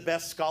want to be the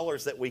best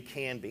scholars that we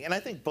can be. And I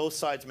think both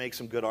sides make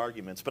some good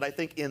arguments. But I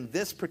think in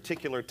this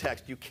particular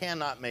text, you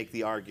cannot make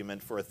the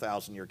argument for a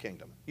 1,000-year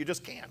kingdom. You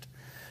just can't.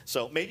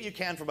 So maybe you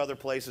can from other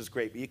places,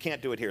 great, but you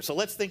can't do it here. So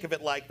let's think of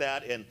it like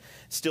that and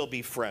still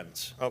be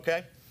friends,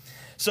 okay?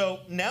 So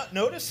now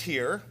notice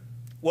here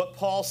what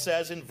Paul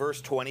says in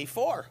verse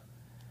 24.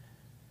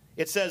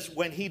 It says,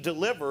 when he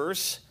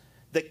delivers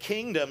the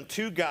kingdom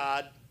to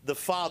God the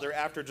Father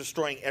after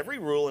destroying every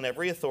rule and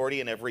every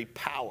authority and every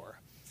power.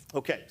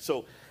 Okay,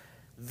 so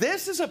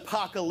this is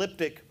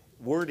apocalyptic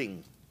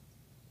wording.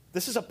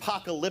 This is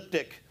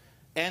apocalyptic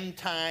end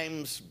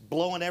times,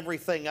 blowing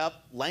everything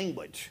up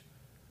language.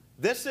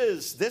 This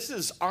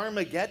is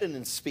Armageddon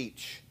in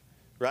speech,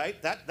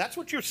 right? That's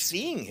what you're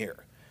seeing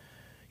here.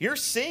 You're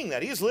seeing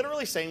that. He's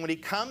literally saying when he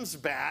comes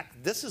back,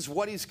 this is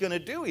what he's going to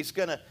do. He's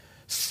going to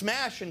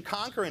smash and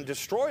conquer and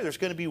destroy. There's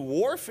going to be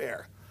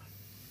warfare.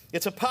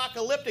 It's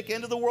apocalyptic,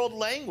 end of the world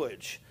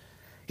language.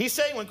 He's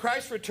saying when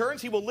Christ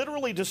returns, he will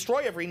literally destroy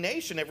every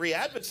nation, every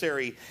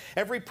adversary,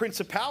 every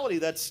principality,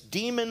 that's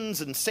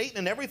demons and Satan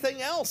and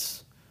everything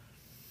else.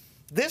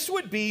 This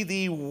would be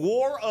the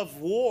war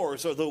of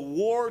wars, or the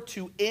war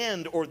to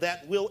end, or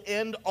that will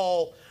end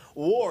all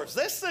wars.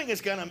 This thing is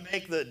going to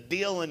make the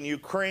deal in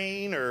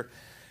Ukraine or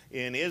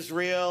in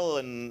Israel,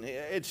 and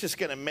it's just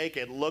going to make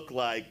it look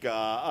like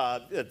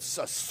it's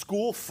a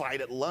school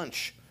fight at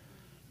lunch.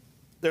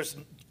 There's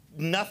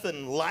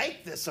nothing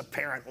like this,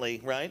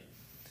 apparently, right?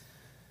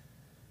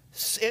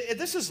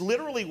 This is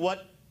literally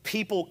what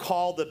people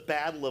call the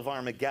Battle of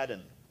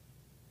Armageddon,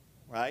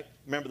 right?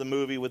 Remember the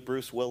movie with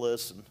Bruce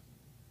Willis and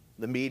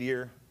the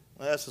meteor?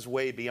 Well, this is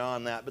way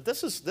beyond that. But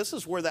this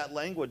is where that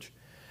language,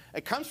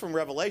 it comes from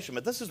Revelation,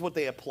 but this is what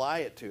they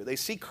apply it to. They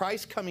see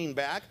Christ coming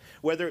back,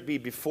 whether it be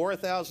before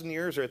 1,000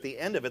 years or at the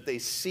end of it. They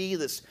see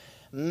this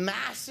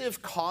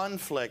massive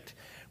conflict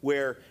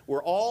where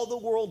all the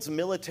world's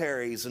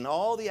militaries and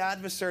all the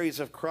adversaries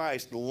of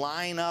Christ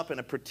line up in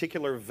a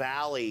particular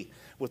valley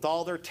with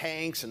all their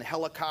tanks and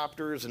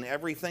helicopters and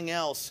everything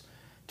else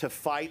to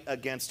fight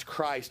against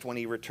Christ when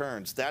he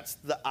returns. That's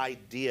the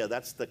idea.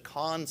 That's the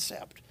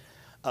concept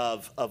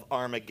of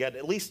Armageddon.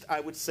 At least I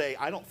would say,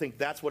 I don't think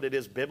that's what it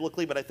is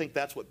biblically, but I think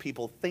that's what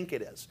people think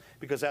it is,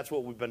 because that's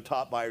what we've been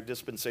taught by our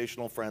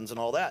dispensational friends and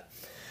all that.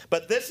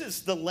 But this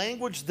is the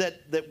language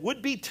that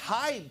would be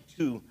tied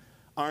to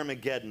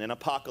Armageddon in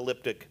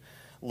apocalyptic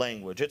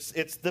language.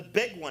 It's the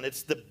big one.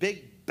 It's the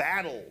big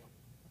battle.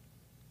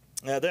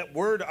 That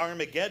word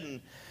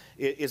Armageddon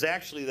is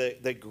actually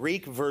the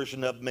Greek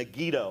version of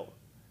Megiddo.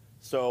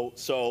 So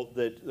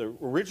the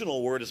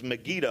original word is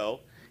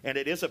Megiddo, and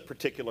it is a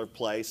particular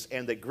place,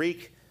 and the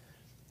Greek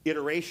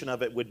iteration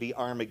of it would be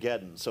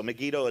Armageddon. So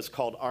Megiddo is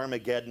called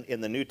Armageddon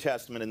in the New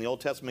Testament. In the Old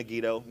Testament,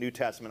 Megiddo, New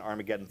Testament,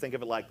 Armageddon. Think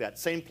of it like that.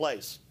 Same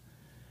place.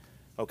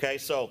 Okay,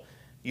 so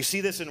you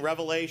see this in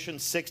Revelation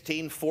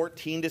 16,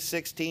 14 to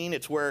 16.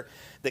 It's where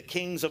the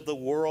kings of the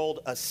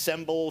world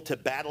assemble to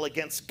battle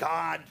against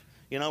God.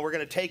 You know, we're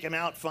going to take him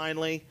out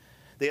finally.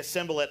 They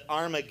assemble at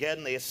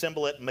Armageddon. They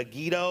assemble at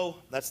Megiddo.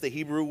 That's the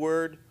Hebrew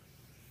word.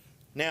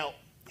 Now,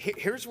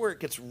 here's where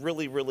it gets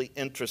really, really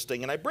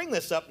interesting. And I bring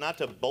this up not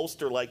to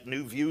bolster like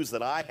new views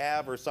that I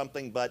have or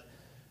something, but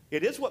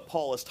it is what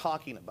Paul is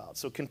talking about.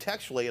 So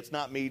contextually, it's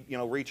not me,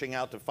 reaching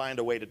out to find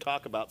a way to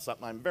talk about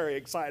something I'm very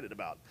excited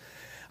about.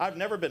 I've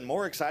never been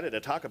more excited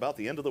to talk about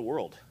the end of the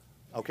world.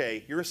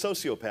 Okay, you're a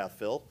sociopath,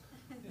 Phil.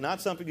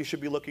 Not something you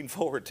should be looking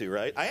forward to,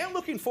 right? I am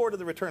looking forward to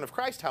the return of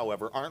Christ,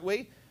 however, aren't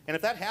we? And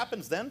if that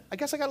happens then, I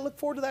guess I got to look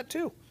forward to that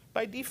too,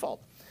 by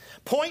default.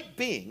 Point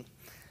being,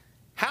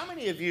 how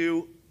many of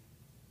you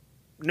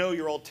know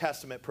your Old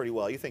Testament pretty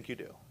well? You think you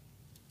do.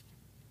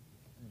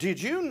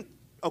 Did you?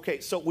 Okay,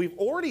 so we've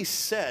already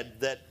said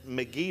that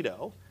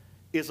Megiddo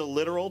is a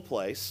literal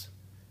place,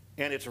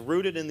 and it's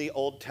rooted in the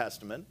Old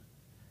Testament.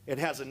 It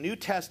has a New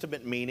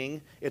Testament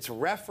meaning. It's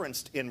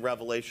referenced in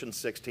Revelation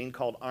 16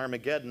 called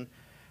Armageddon.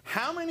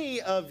 How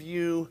many of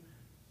you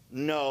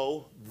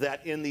know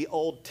that in the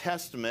Old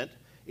Testament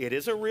it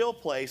is a real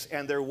place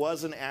and there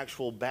was an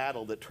actual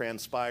battle that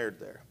transpired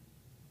there?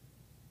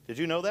 Did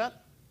you know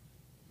that?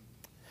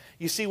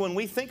 You see, when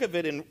we think of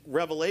it in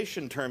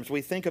Revelation terms,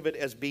 we think of it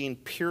as being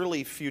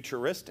purely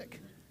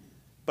futuristic.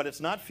 But it's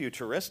not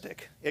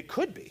futuristic. It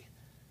could be,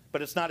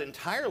 but it's not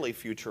entirely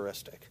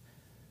futuristic.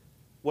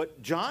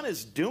 What John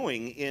is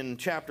doing in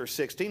chapter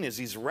 16 is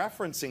he's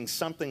referencing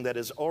something that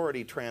has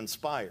already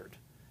transpired.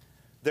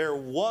 There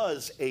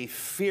was a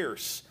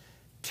fierce,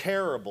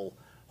 terrible,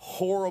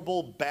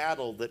 horrible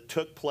battle that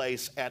took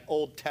place at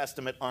Old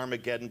Testament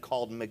Armageddon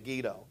called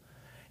Megiddo.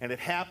 And it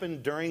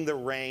happened during the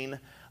reign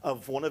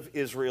of one of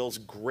Israel's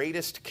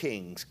greatest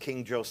kings,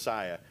 King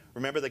Josiah.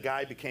 Remember the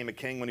guy became a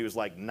king when he was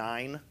like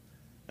 9?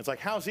 It's like,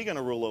 how's he going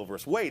to rule over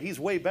us? Wait, he's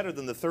way better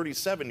than the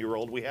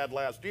 37-year-old we had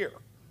last year,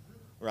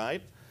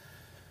 right?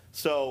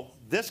 So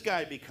this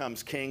guy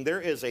becomes king.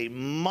 There is a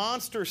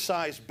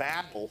monster-sized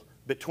battle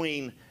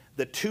between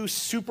the two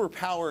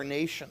superpower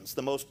nations,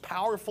 the most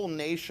powerful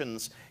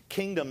nations,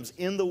 kingdoms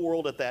in the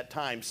world at that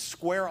time,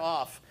 square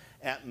off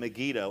at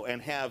Megiddo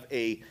and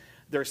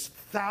there's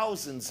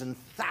thousands and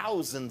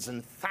thousands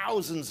and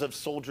thousands of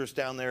soldiers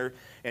down there,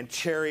 and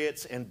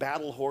chariots and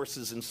battle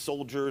horses and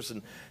soldiers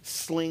and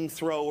sling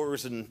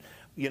throwers and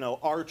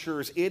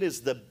archers. It is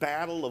the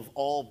battle of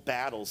all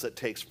battles that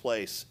takes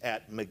place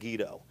at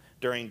Megiddo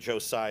during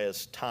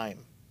Josiah's time.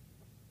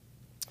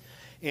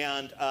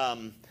 And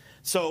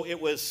so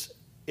it was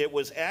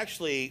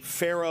actually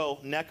Pharaoh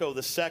Necho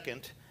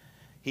II.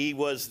 He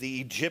was the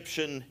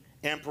Egyptian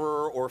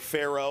emperor or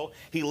pharaoh.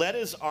 He led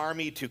his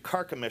army to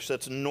Carchemish,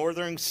 that's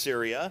northern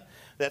Syria,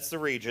 that's the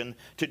region,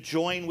 to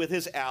join with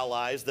his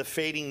allies, the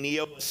fading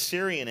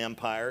Neo-Assyrian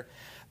Empire,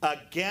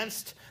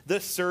 against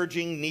the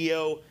surging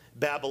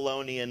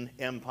Neo-Babylonian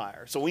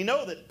Empire. So we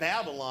know that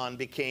Babylon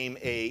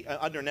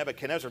under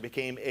Nebuchadnezzar,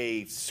 became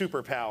a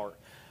superpower.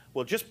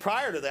 Well, just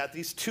prior to that,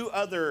 these two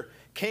other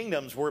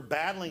kingdoms were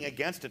battling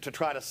against it to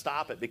try to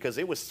stop it because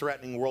it was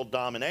threatening world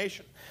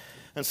domination.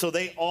 And so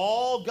they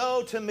all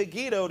go to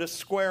Megiddo to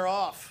square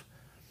off.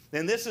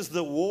 And this is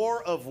the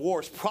war of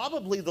wars,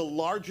 probably the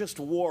largest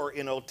war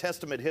in Old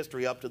Testament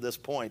history up to this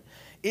point.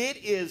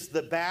 It is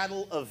the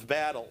battle of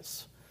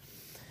battles.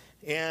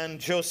 And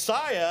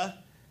Josiah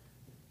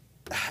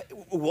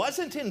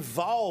wasn't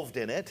involved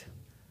in it,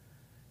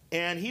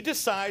 and he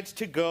decides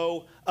to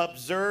go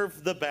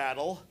observe the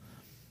battle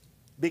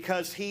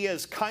because he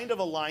has kind of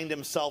aligned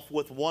himself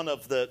with one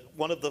of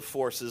the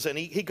forces, and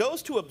he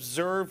goes to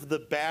observe the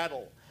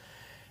battle.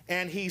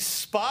 And he's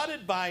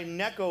spotted by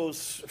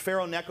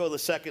Pharaoh Necho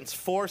II's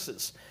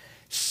forces.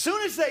 As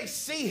soon as they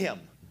see him,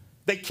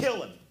 they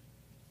kill him.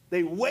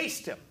 They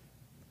waste him.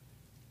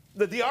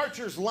 The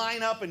archers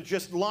line up and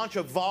just launch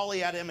a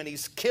volley at him, and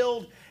he's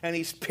killed, and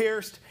he's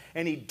pierced,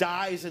 and he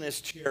dies in his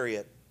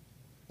chariot.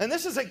 And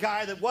this is a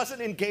guy that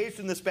wasn't engaged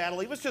in this battle.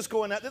 He was just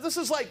going out. This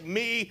is like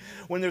me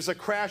when there's a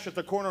crash at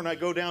the corner and I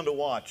go down to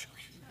watch.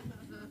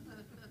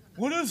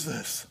 What is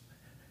this?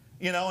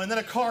 and then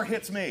a car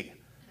hits me.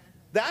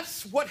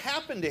 That's what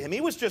happened to him.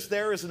 He was just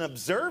there as an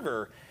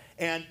observer,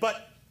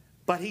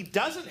 but he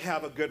doesn't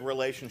have a good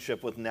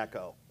relationship with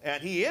Necho,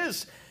 and he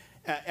is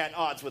at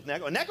odds with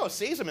Necho. And Necho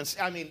sees him,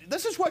 and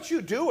this is what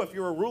you do if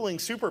you're a ruling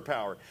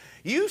superpower.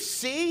 You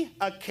see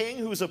a king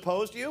who's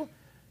opposed you,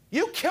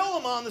 you kill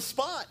him on the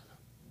spot.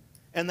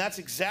 And that's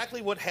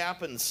exactly what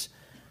happens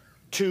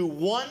to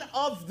one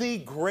of the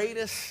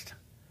greatest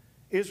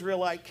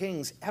Israelite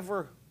kings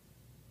ever.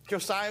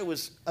 Josiah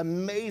was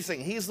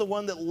amazing. He's the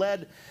one that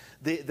led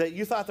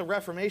you thought the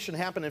Reformation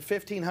happened in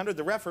 1500.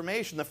 The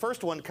Reformation, the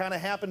first one, kind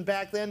of happened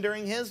back then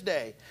during his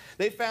day.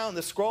 They found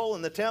the scroll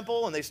in the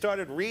temple, and they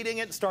started reading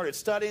it, started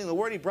studying the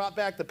word. He brought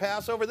back the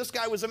Passover. This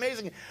guy was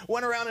amazing.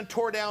 Went around and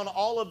tore down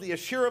all of the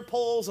Asherah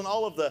poles and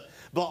all of the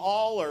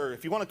Baal, or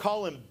if you want to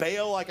call him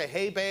Baal, like a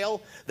hay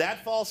Baal,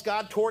 that false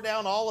god, tore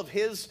down all of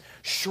his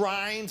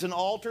shrines and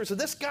altars. And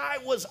this guy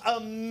was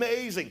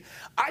amazing.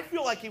 I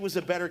feel like he was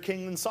a better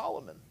king than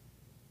Solomon.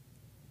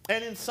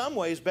 And in some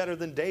ways better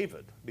than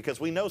David, because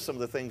we know some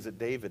of the things that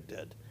David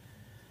did.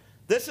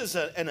 This is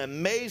an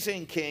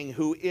amazing king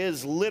who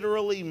is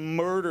literally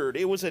murdered.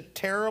 It was a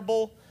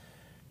terrible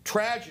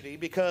tragedy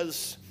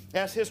because,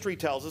 as history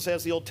tells us,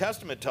 as the Old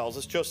Testament tells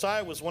us,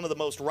 Josiah was one of the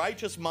most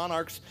righteous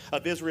monarchs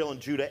of Israel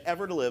and Judah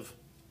ever to live.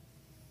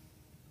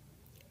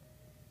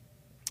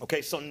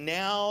 Okay, so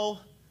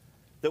now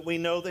that we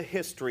know the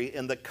history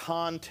and the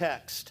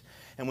context,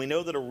 and we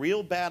know that a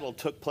real battle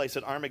took place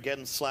at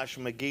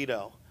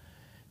Armageddon/Megiddo,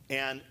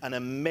 and an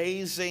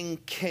amazing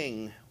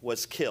king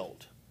was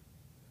killed.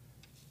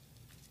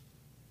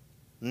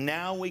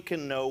 Now we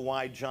can know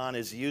why John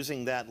is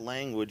using that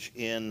language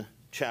in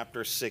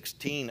chapter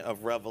 16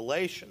 of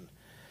Revelation.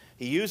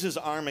 He uses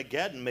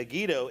Armageddon,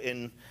 Megiddo,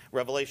 in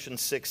Revelation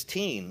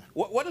 16.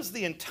 What is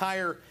the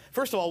entire,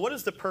 first of all, what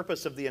is the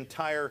purpose of the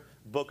entire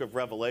book of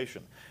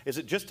Revelation? Is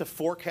it just to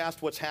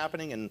forecast what's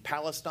happening in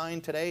Palestine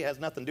today? It has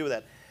nothing to do with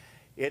that.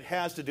 It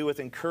has to do with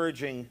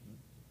encouraging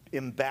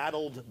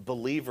embattled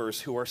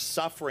believers who are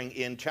suffering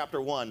in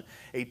chapter 1,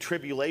 a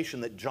tribulation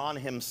that John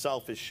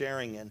himself is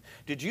sharing in.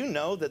 Did you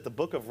know that the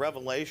book of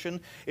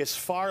Revelation is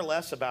far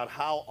less about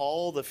how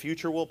all the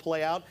future will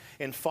play out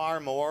and far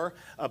more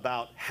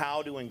about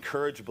how to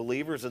encourage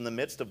believers in the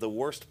midst of the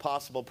worst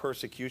possible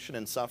persecution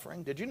and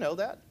suffering? Did you know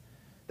that?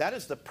 That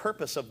is the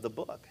purpose of the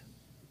book.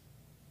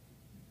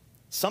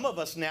 Some of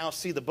us now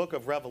see the book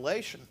of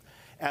Revelation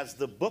as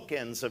the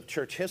bookends of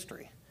church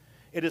history.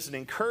 It is an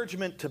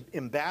encouragement to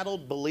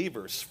embattled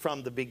believers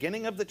from the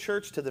beginning of the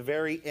church to the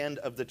very end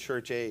of the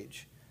church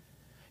age.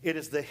 It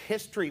is the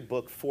history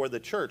book for the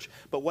church.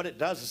 But what it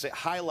does is it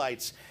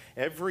highlights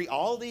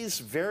all these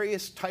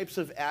various types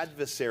of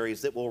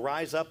adversaries that will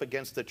rise up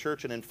against the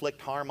church and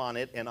inflict harm on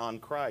it and on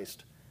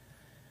Christ.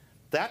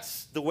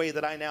 That's the way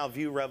that I now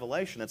view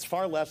Revelation. It's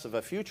far less of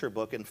a future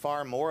book and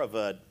far more of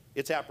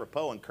it's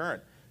apropos and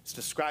current. It's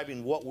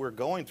describing what we're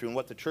going through and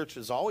what the church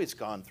has always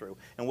gone through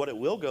and what it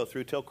will go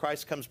through till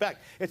Christ comes back.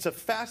 It's a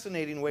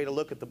fascinating way to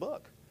look at the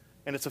book.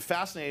 And it's a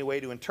fascinating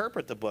way to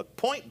interpret the book.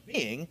 Point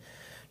being,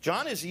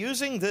 John is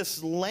using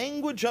this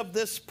language of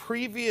this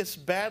previous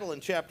battle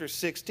in chapter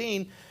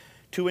 16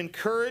 to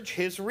encourage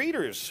his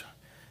readers.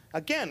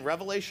 Again,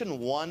 Revelation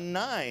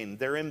 1:9,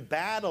 they're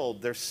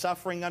embattled, they're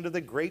suffering under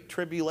the great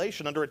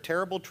tribulation, under a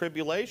terrible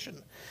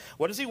tribulation.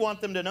 What does he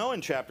want them to know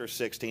in chapter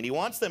 16? He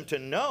wants them to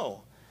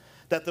know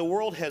that the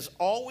world has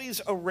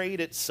always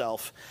arrayed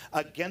itself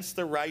against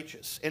the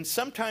righteous. And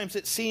sometimes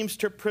it seems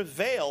to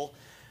prevail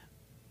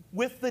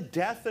with the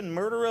death and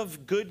murder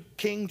of good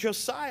King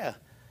Josiah.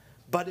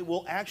 But it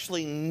will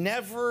actually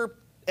never,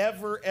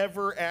 ever,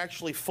 ever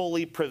actually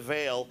fully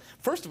prevail.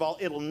 First of all,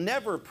 it'll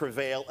never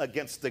prevail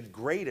against the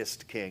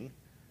greatest king.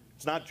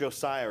 It's not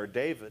Josiah or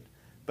David,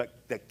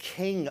 but the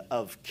King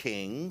of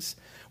Kings.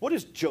 What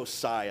is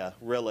Josiah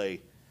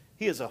really?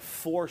 He is a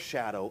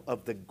foreshadow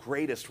of the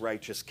greatest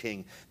righteous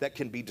king that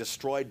can be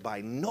destroyed by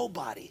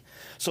nobody.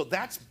 So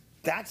that's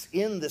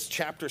in this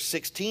chapter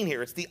 16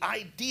 here. It's the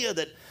idea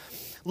that,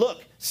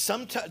 look,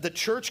 sometimes the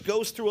church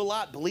goes through a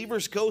lot,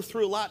 believers go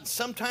through a lot, and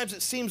sometimes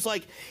it seems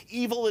like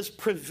evil is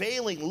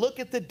prevailing. Look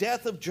at the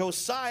death of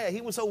Josiah. He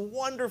was a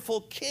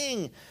wonderful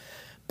king.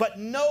 But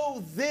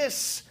know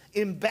this,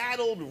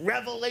 embattled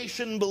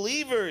Revelation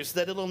believers,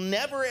 that it'll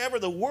never ever,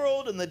 the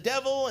world and the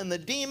devil and the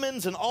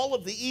demons and all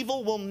of the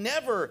evil will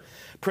never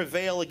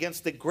prevail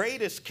against the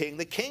greatest king,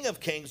 the King of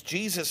Kings,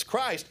 Jesus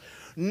Christ,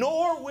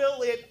 nor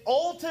will it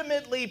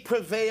ultimately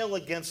prevail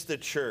against the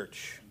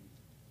church.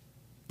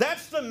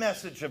 That's the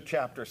message of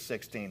chapter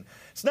 16.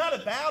 It's not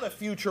about a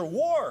future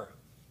war.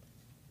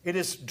 It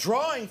is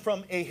drawing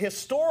from a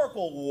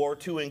historical war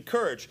to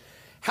encourage.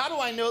 How do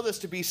I know this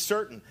to be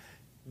certain?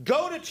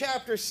 Go to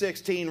chapter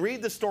 16,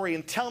 read the story,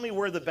 and tell me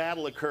where the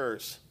battle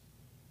occurs.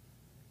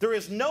 There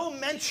is no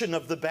mention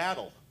of the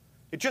battle.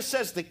 It just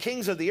says the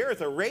kings of the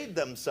earth arrayed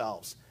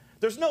themselves.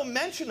 There's no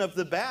mention of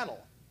the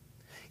battle.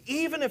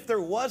 Even if there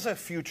was a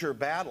future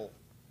battle,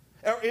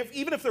 or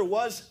even if there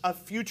was a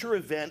future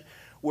event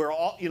where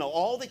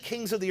all the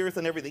kings of the earth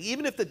and everything,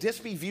 even if the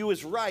Disby view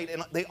is right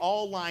and they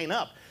all line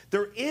up,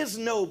 there is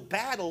no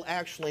battle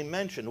actually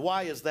mentioned.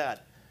 Why is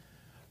that?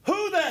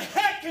 Who the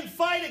heck can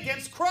fight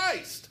against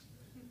Christ?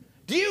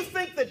 Do you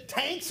think that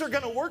tanks are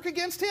going to work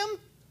against him?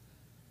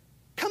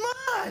 Come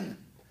on.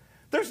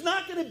 There's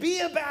not going to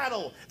be a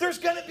battle. There's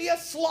going to be a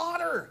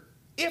slaughter.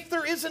 If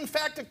there is, in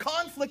fact, a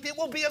conflict, it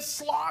will be a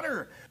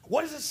slaughter.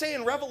 What does it say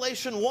in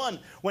Revelation 1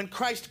 when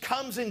Christ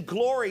comes in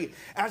glory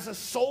as a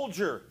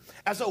soldier,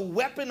 as a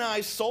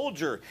weaponized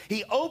soldier?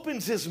 He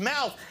opens his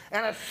mouth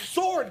and a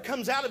sword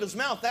comes out of his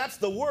mouth. That's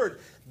the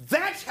word.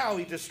 That's how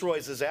he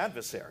destroys his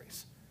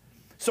adversaries.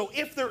 So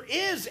if there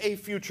is a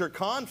future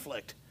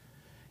conflict,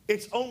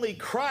 it's only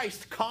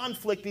Christ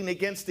conflicting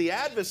against the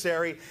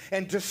adversary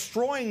and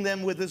destroying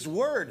them with his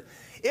word.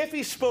 If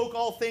he spoke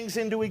all things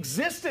into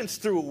existence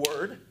through a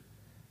word,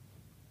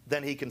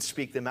 then he can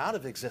speak them out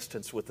of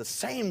existence with the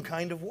same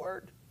kind of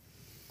word.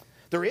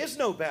 There is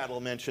no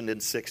battle mentioned in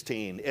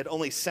 16. It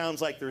only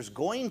sounds like there's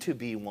going to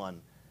be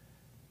one.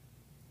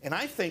 And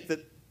I think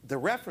that the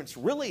reference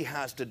really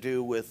has to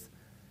do with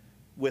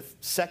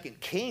 2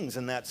 Kings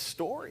in that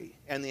story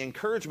and the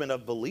encouragement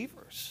of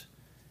believers.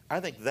 I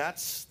think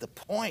that's the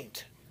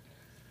point.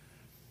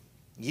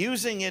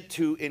 Using it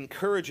to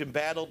encourage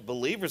embattled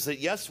believers that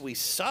yes, we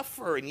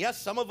suffer, and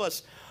yes, some of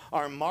us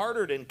are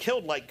martyred and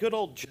killed like good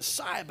old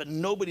Josiah, but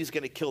nobody's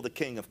going to kill the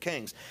King of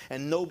Kings,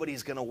 and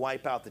nobody's going to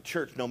wipe out the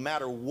church, no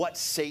matter what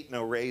Satan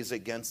arrays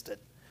against it,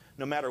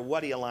 no matter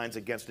what he aligns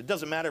against it. It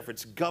doesn't matter if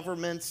it's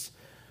governments,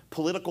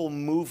 political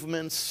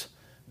movements,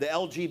 the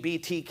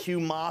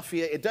LGBTQ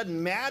mafia. It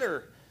doesn't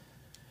matter.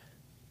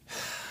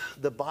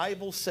 The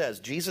Bible says,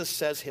 Jesus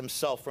says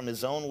himself from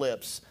his own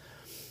lips,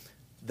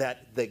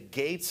 that the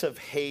gates of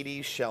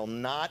Hades shall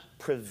not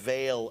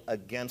prevail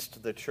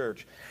against the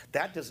church.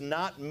 That does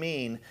not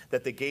mean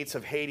that the gates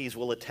of Hades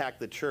will attack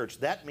the church.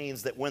 That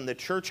means that when the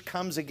church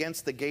comes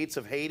against the gates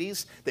of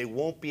Hades, they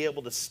won't be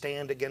able to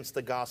stand against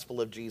the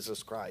gospel of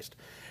Jesus Christ.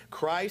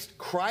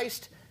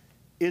 Christ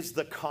is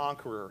the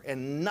conqueror,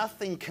 and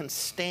nothing can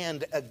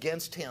stand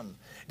against him.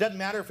 It doesn't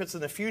matter if it's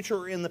in the future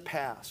or in the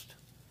past.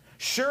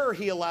 Sure,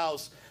 he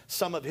allows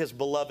some of his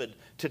beloved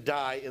to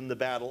die in the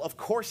battle. Of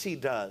course he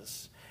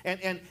does.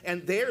 And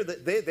they're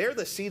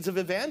the seeds of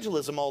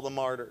evangelism, all the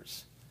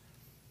martyrs.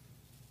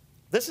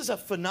 This is a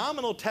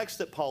phenomenal text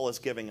that Paul is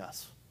giving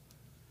us.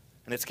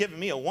 And it's given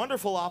me a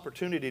wonderful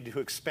opportunity to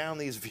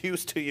expound these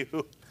views to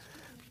you.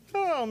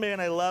 Oh man,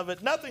 I love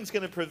it. Nothing's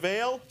going to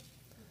prevail.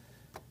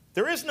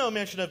 There is no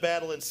mention of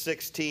battle in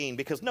 16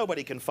 because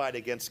nobody can fight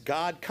against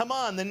God. Come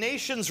on, the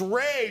nations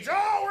rage.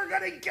 Oh, we're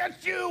going to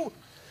get you.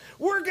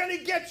 We're going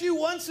to get you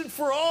once and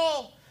for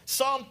all.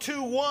 Psalm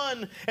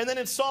 2:1, and then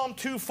in Psalm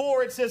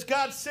 2:4 it says,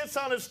 God sits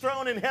on his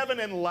throne in heaven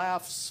and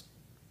laughs.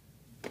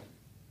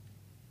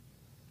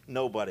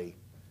 Nobody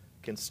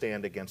can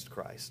stand against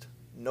Christ.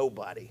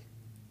 Nobody.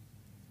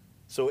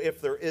 So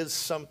if there is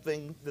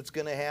something that's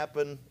going to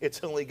happen,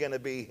 it's only going to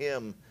be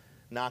him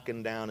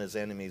knocking down his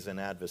enemies and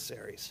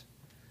adversaries.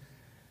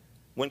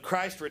 When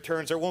Christ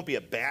returns, there won't be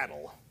a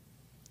battle.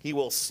 He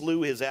will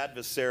slew his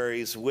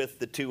adversaries with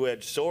the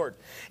two-edged sword.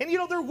 And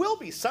there will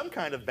be some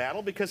kind of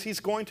battle because he's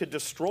going to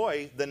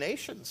destroy the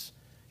nations.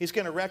 He's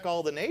going to wreck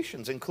all the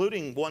nations,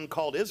 including one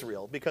called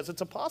Israel, because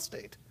it's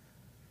apostate.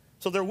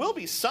 So there will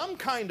be some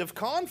kind of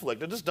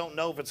conflict. I just don't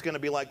know if it's going to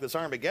be like this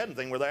Armageddon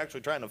thing where they're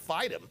actually trying to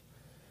fight him.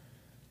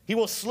 He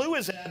will slew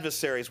his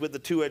adversaries with the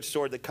two-edged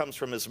sword that comes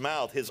from his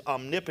mouth, his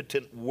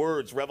omnipotent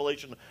words,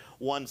 Revelation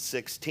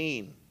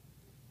 1:16.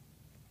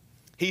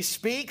 He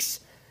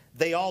speaks,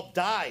 they all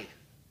die.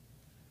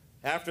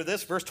 After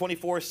this, verse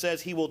 24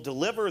 says he will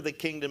deliver the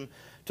kingdom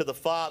to the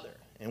Father.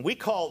 And we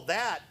call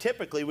that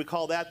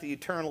the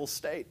eternal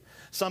state.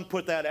 Some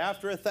put that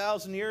after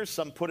 1,000 years.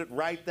 Some put it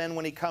right then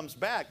when he comes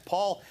back.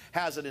 Paul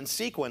has it in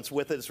sequence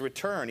with his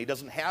return. He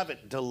doesn't have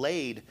it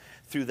delayed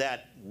through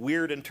that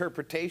weird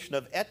interpretation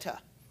of eta.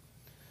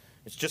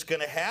 It's just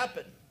going to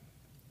happen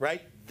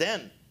right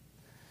then.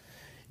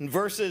 In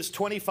verses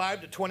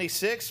 25 to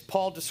 26,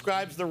 Paul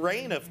describes the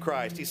reign of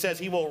Christ. He says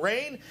he will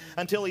reign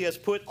until he has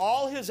put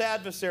all his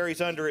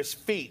adversaries under his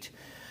feet,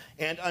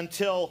 and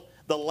until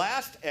the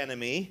last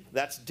enemy,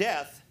 that's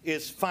death,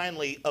 is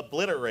finally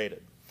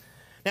obliterated.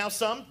 Now,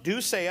 some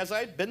do say, as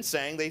I've been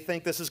saying, they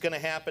think this is going to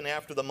happen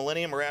after the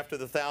millennium or after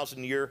the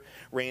 1,000-year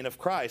reign of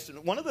Christ.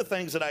 And one of the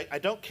things that I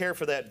don't care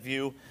for that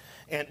view,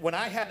 and when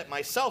I had it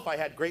myself, I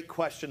had great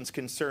questions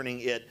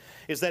concerning it,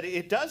 is that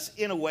it does,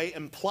 in a way,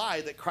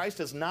 imply that Christ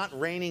is not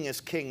reigning as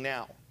king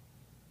now.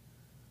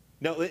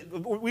 No,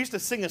 we used to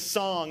sing a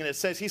song, and it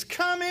says, he's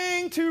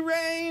coming to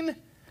reign.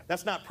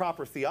 That's not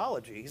proper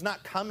theology. He's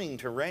not coming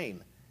to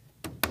reign.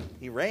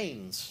 He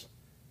reigns.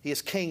 He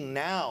is king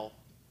now.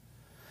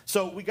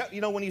 So we got,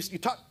 when you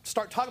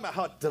start talking about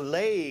how it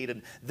delayed,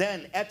 and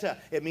then eta,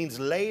 it means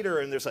later,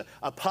 and there's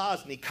a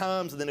pause, and he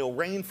comes, and then he'll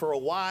reign for a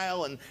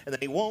while, and then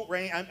he won't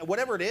reign.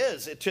 Whatever it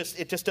is, it just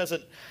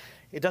doesn't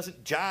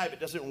jive. It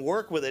doesn't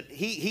work with it.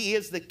 He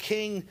is the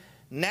king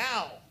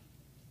now.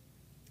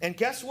 And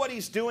guess what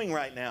he's doing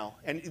right now?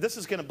 And this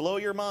is going to blow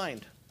your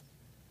mind.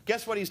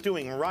 Guess what he's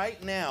doing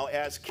right now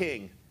as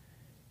king?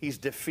 He's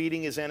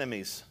defeating his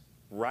enemies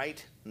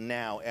right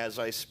now as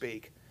I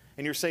speak.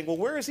 And you're saying, well,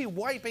 where is he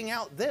wiping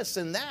out this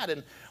and that?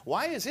 And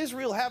why is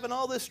Israel having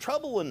all this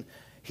trouble? And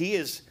he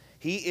is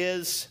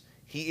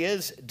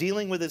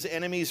dealing with his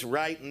enemies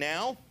right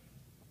now.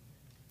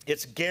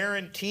 It's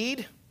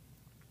guaranteed.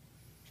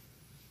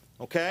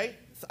 Okay?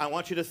 I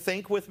want you to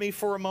think with me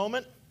for a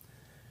moment.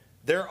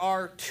 There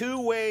are two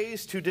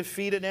ways to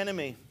defeat an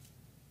enemy.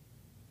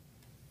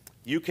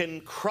 You can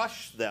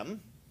crush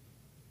them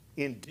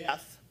in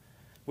death,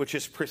 which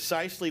is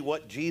precisely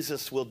what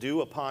Jesus will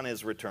do upon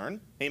his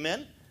return.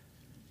 Amen?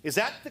 Is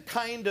that the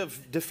kind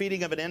of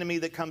defeating of an enemy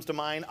that comes to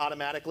mind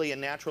automatically and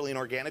naturally and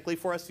organically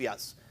for us?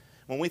 Yes.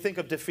 When we think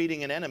of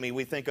defeating an enemy,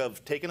 we think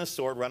of taking a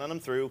sword, running them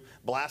through,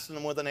 blasting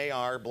them with an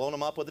AR, blowing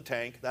them up with a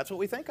tank. That's what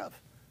we think of.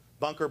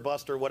 Bunker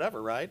buster,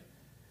 whatever, right?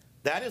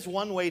 That is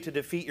one way to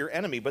defeat your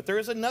enemy. But there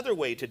is another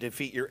way to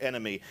defeat your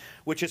enemy,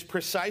 which is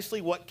precisely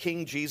what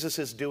King Jesus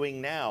is doing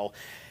now.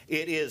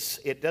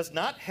 It does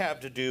not have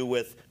to do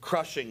with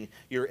crushing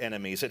your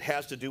enemies. It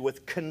has to do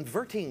with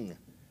converting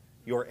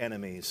your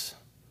enemies.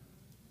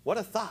 What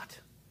a thought.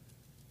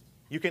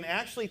 You can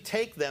actually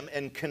take them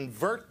and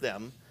convert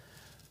them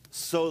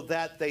so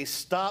that they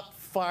stop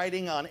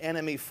fighting on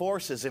enemy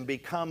forces and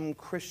become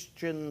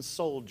Christian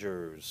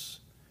soldiers.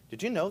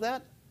 Did you know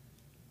that?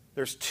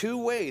 There's two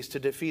ways to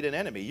defeat an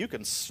enemy. You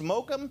can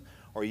smoke them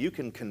or you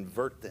can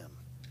convert them.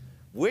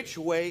 Which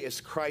way is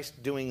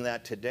Christ doing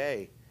that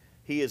today?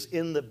 He is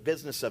in the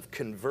business of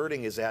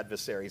converting his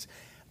adversaries.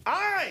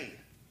 I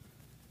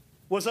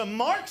was a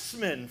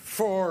marksman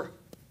for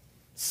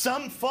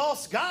some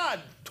false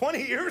god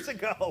 20 years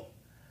ago.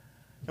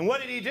 And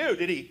what did he do?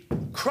 Did he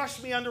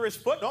crush me under his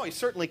foot? No, he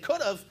certainly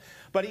could have.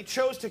 But he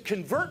chose to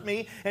convert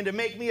me and to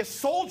make me a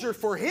soldier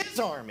for his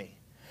army.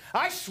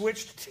 I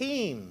switched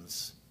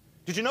teams.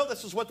 Did you know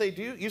this is what they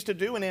used to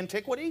do in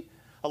antiquity?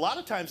 A lot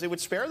of times they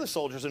would spare the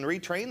soldiers and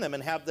retrain them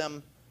and have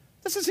them.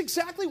 This is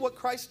exactly what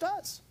Christ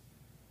does.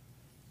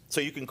 So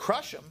you can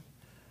crush them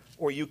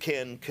or you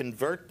can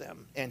convert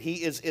them. And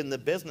he is in the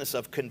business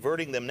of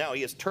converting them now.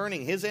 He is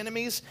turning his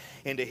enemies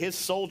into his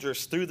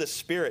soldiers through the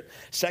Spirit.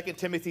 2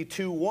 Timothy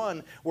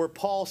 2:1, where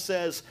Paul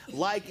says,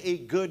 like a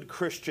good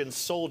Christian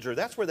soldier.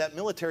 That's where that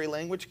military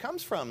language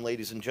comes from,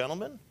 ladies and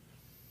gentlemen.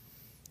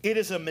 It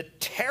is a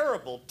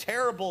terrible,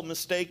 terrible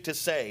mistake to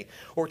say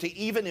or to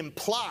even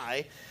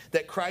imply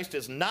that Christ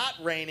is not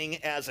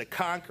reigning as the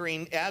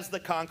conquering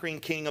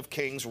King of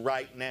Kings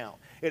right now.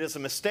 It is a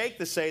mistake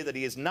to say that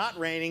he is not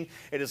reigning.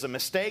 It is a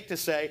mistake to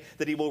say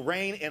that he will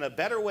reign in a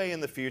better way in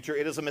the future.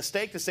 It is a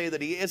mistake to say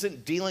that he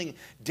isn't dealing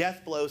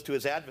death blows to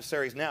his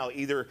adversaries now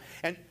either.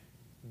 And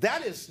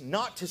that is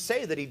not to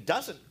say that he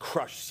doesn't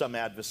crush some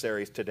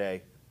adversaries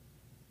today.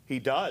 He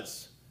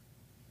does.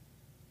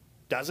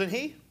 Doesn't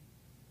he?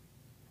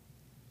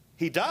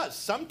 He does.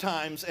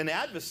 Sometimes an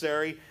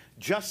adversary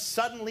just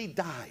suddenly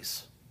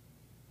dies.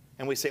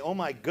 And we say, oh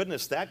my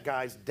goodness, that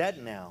guy's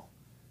dead now.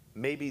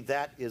 Maybe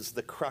that is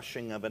the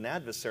crushing of an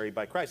adversary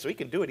by Christ. So he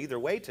can do it either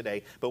way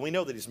today, but we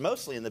know that he's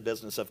mostly in the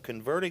business of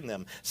converting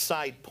them.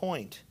 Side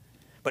point.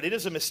 But it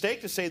is a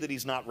mistake to say that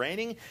he's not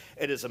reigning.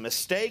 It is a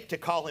mistake to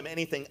call him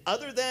anything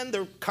other than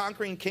the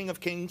conquering King of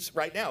Kings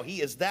right now.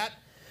 He is that.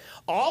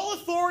 All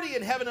authority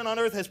in heaven and on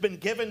earth has been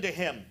given to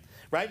him.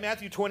 Right?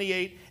 Matthew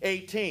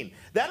 28:18.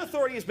 That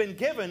authority has been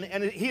given,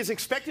 and he is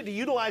expected to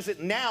utilize it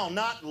now,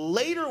 not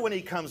later when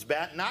he comes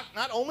back, not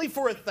only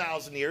for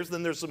 1,000 years,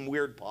 then there's some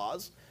weird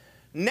pause.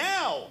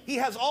 Now, he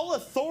has all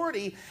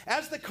authority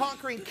as the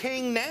conquering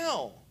king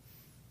now.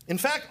 In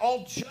fact,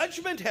 all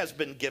judgment has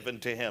been given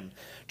to him.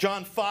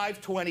 John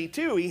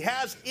 5:22. He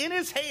has in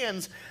his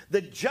hands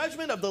the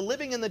judgment of the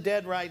living and the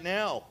dead right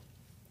now.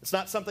 It's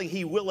not something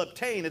he will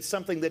obtain, it's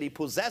something that he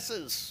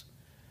possesses.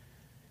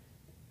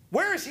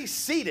 Where is he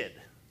seated?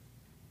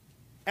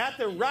 At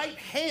the right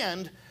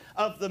hand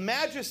of the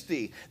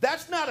majesty.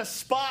 That's not a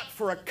spot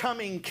for a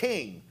coming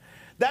king.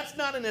 That's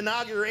not an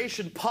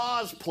inauguration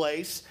pause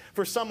place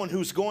for someone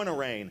who's going to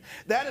reign.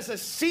 That is a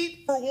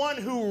seat for one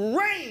who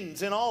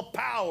reigns in all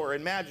power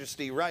and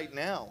majesty right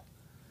now.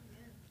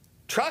 Amen.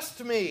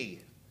 Trust me.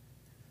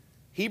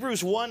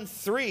 Hebrews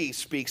 1:3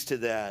 speaks to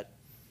that.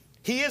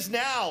 He is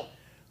now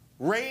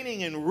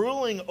reigning and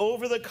ruling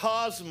over the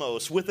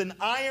cosmos with an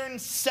iron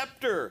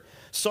scepter.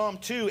 Psalm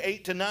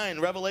 2:8-9,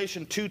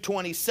 Revelation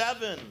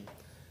 2:27.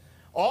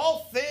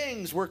 All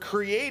things were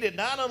created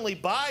not only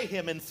by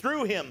him and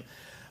through him,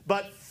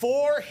 but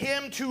for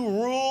him to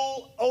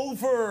rule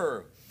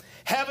over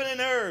heaven and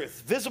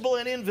earth, visible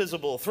and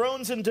invisible,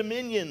 thrones and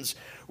dominions,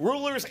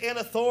 rulers and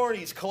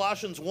authorities,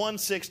 Colossians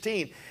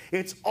 1:16.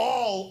 It's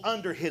all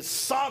under his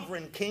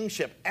sovereign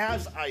kingship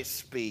as I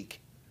speak.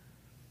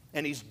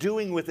 And he's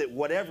doing with it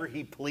whatever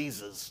he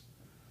pleases.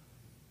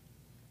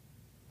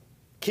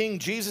 King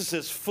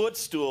Jesus'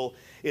 footstool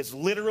is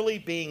literally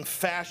being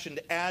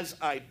fashioned as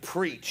I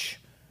preach.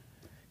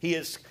 He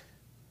is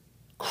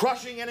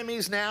crushing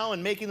enemies now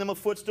and making them a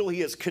footstool.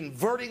 He is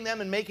converting them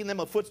and making them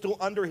a footstool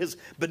under his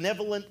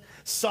benevolent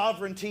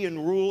sovereignty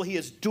and rule. He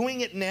is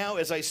doing it now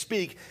as I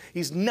speak.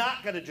 He's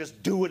not going to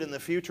just do it in the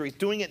future. He's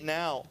doing it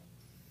now.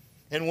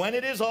 And when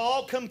it is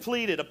all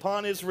completed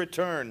upon his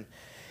return,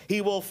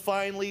 he will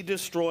finally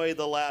destroy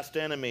the last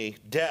enemy,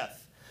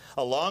 death,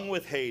 along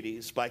with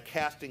Hades, by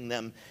flicking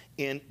them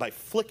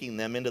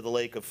into the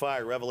lake of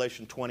fire.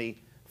 Revelation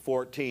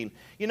 20:14.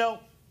 You know,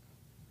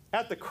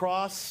 at the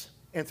cross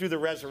and through the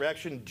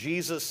resurrection,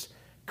 Jesus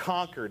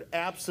conquered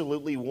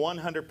absolutely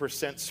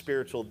 100%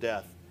 spiritual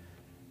death.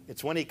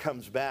 It's when he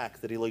comes back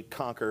that he'll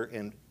conquer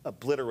and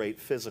obliterate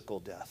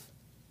physical death.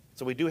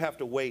 So we do have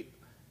to wait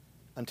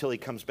until he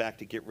comes back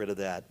to get rid of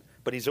that.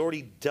 But he's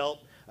already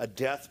dealt a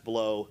death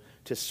blow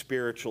to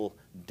spiritual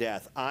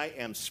death. I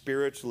am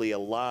spiritually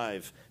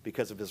alive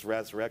because of his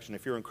resurrection.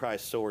 If you're in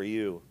Christ, so are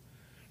you.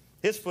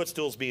 His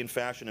footstool is being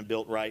fashioned and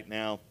built right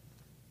now.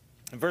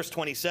 In verse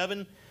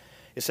 27,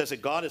 it says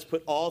that God has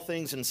put all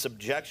things in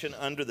subjection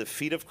under the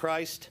feet of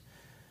Christ.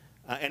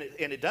 And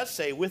it does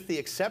say, with the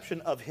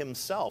exception of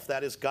himself,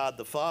 that is God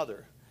the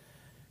Father.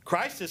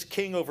 Christ is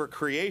king over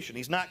creation.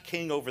 He's not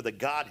king over the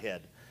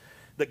Godhead.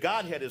 The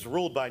Godhead is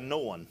ruled by no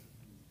one.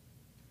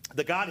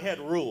 The Godhead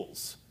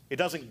rules. It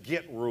doesn't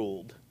get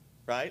ruled,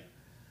 right?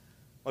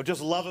 I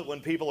just love it when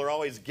people are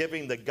always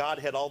giving the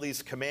Godhead all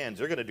these commands.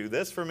 You're going to do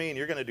this for me and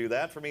you're going to do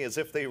that for me, as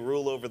if they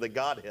rule over the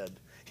Godhead.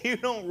 You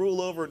don't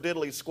rule over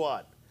diddly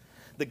squat.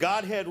 The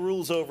Godhead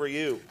rules over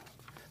you.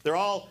 They're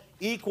all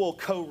equal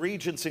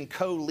co-regents and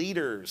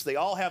co-leaders. They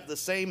all have the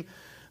same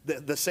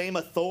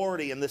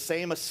authority and the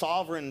same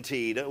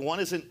sovereignty. One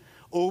isn't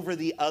over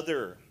the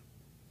other.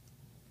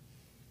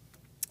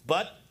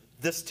 But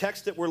this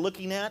text that we're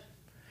looking at,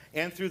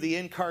 and through the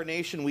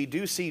incarnation, we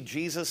do see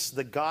Jesus,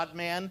 the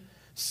God-man,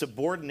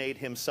 subordinate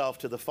himself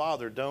to the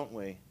Father, don't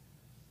we?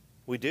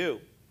 We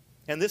do.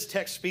 And this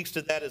text speaks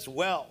to that as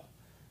well.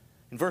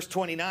 In verse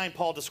 29,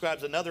 Paul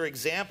describes another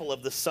example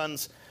of the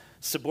Son's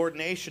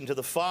subordination to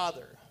the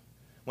Father.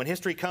 When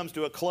history comes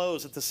to a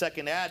close at the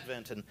second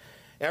advent and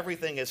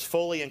everything is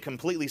fully and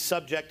completely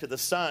subject to the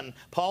Son,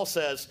 Paul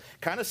says,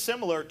 kind of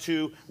similar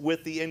to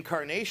with the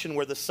incarnation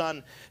where the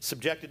Son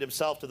subjected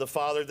himself to the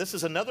Father, this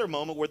is another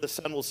moment where the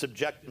Son will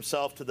subject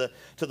himself to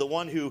the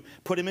one who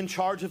put him in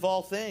charge of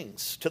all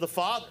things, to the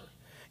Father.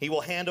 He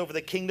will hand over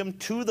the kingdom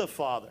to the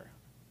Father.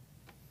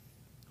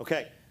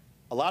 Okay,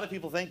 a lot of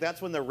people think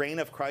that's when the reign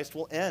of Christ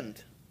will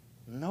end.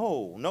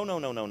 No.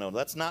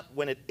 That's not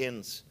when it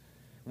ends.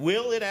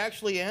 Will it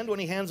actually end when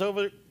he hands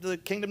over the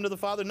kingdom to the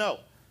Father? No.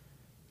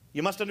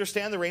 You must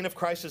understand the reign of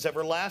Christ is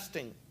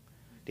everlasting.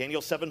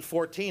 Daniel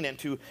 7:14, and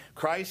to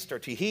Christ, or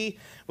to he,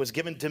 was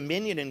given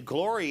dominion and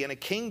glory and a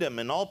kingdom,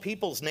 and all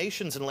peoples,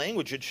 nations, and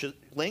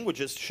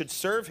languages should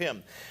serve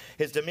him.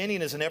 His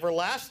dominion is an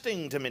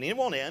everlasting dominion, it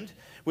won't end,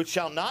 which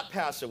shall not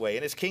pass away,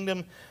 and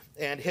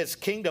his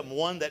kingdom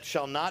one that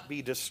shall not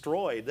be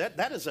destroyed.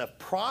 That is a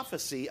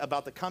prophecy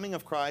about the coming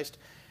of Christ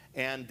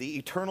and the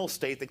eternal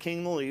state, the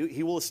kingdom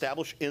he will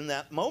establish in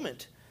that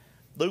moment.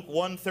 Luke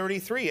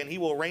 1:33, and he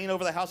will reign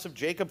over the house of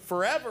Jacob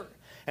forever,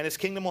 and his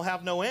kingdom will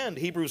have no end.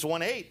 Hebrews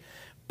 1:8,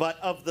 but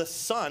of the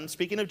Son,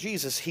 speaking of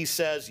Jesus, he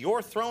says,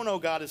 your throne, O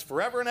God, is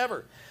forever and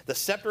ever. The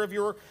scepter of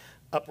your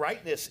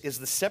uprightness is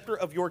the scepter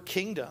of your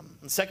kingdom.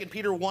 In 2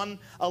 Peter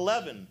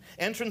 1:11,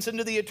 entrance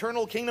into the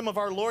eternal kingdom of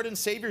our Lord and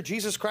Savior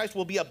Jesus Christ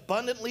will be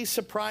abundantly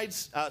supplied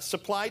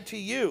to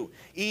you.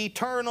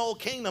 Eternal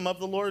kingdom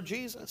of the Lord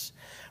Jesus.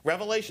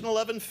 Revelation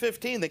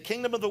 11:15, the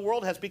kingdom of the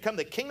world has become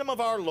the kingdom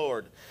of our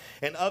Lord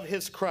and of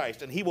his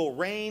Christ, and he will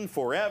reign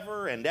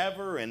forever and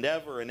ever and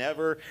ever and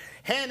ever.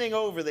 Handing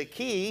over the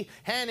key,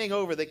 handing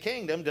over the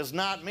kingdom does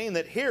not mean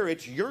that here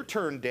it's your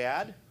turn,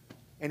 Dad,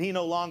 and he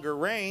no longer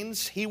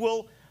reigns. He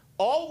will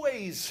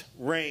always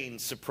reign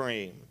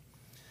supreme.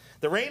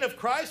 The reign of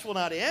Christ will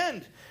not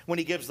end when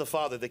he gives the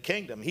Father the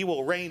kingdom. He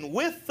will reign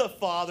with the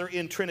Father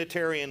in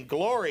Trinitarian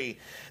glory.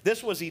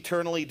 This was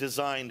eternally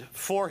designed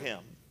for him.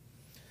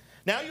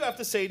 Now you have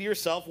to say to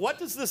yourself, what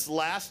does this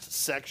last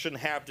section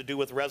have to do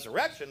with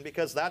resurrection?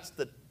 Because that's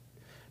the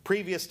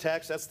previous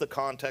text, that's the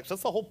context,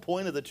 that's the whole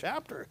point of the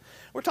chapter.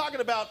 We're talking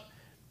about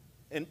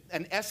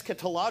an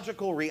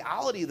eschatological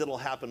reality that will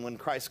happen when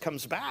Christ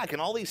comes back,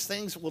 and all these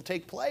things will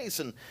take place,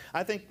 and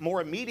I think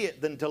more immediate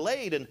than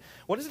delayed. And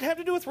what does it have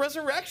to do with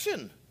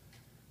resurrection?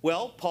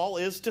 Well, Paul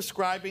is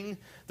describing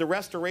the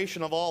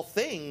restoration of all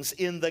things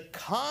in the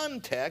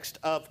context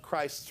of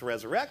Christ's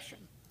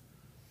resurrection.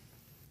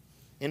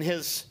 It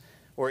is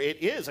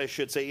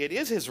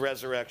his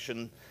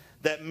resurrection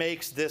that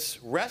makes this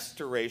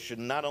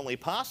restoration not only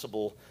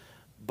possible,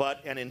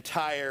 but an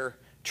entire,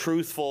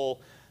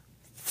 truthful,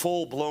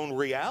 full-blown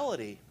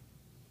reality.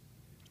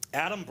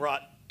 Adam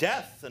brought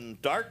death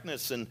and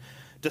darkness and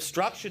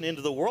destruction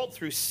into the world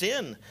through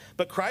sin,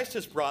 but Christ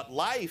has brought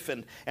life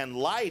and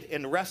light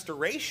and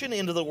restoration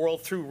into the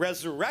world through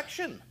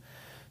resurrection.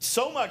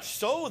 So much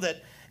so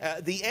that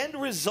the end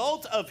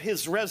result of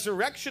his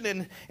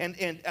resurrection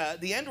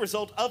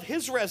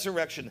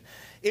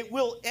it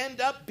will end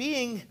up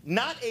being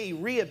not a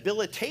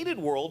rehabilitated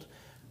world,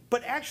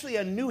 but actually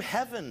a new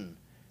heaven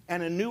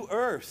and a new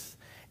earth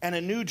and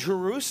a new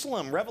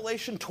Jerusalem.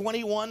 Revelation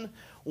 21,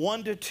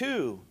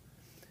 1-2.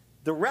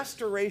 The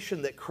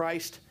restoration that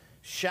Christ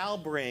shall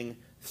bring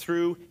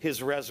through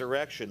his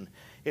resurrection.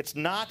 It's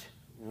not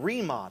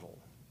remodel.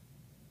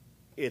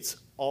 It's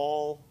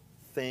all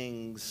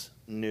things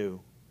new.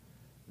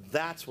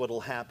 That's what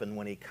will happen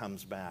when he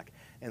comes back.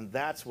 And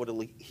that's what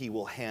he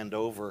will hand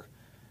over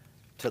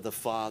to the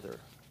Father.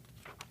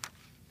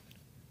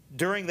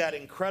 During that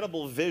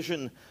incredible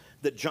vision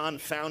that John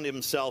found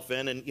himself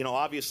in, and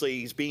obviously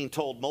he's being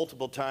told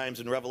multiple times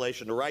in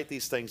Revelation to write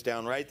these things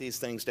down,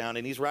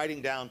 and he's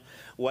writing down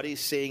what he's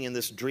seeing in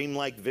this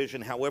dreamlike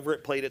vision, however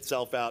it played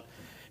itself out.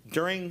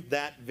 During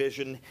that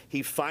vision,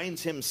 he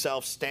finds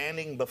himself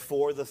standing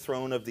before the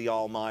throne of the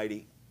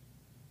Almighty.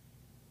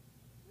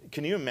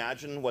 Can you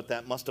imagine what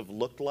that must have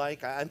looked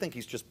like? I think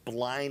he's just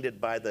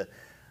blinded by the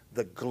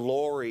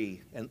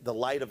glory and the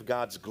light of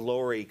God's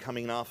glory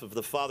coming off of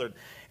the Father.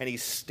 And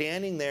he's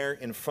standing there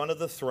in front of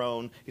the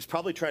throne. He's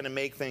probably trying to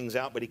make things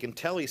out, but he can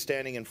tell he's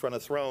standing in front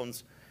of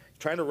thrones,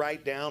 trying to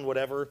write down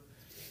whatever.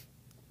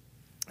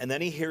 And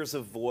then he hears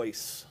a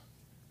voice,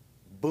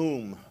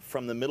 boom,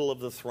 from the middle of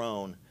the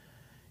throne.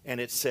 And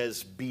it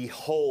says,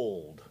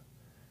 "Behold,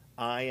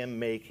 I am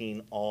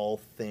making all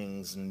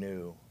things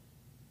new."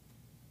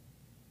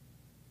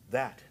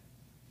 That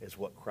is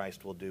what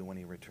Christ will do when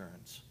he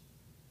returns.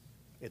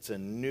 It's a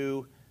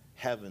new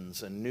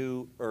heavens, a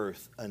new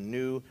earth, a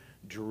new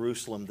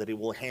Jerusalem that he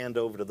will hand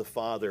over to the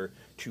Father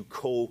to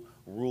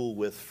co-rule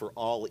with for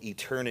all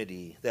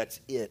eternity. That's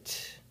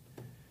it.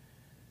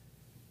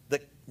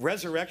 The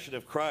resurrection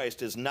of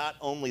Christ is not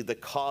only the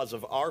cause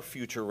of our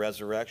future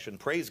resurrection.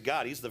 Praise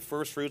God, he's the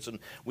first fruits, and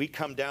we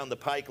come down the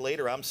pike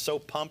later. I'm so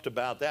pumped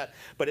about that.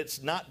 But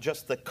it's not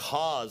just the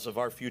cause of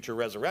our future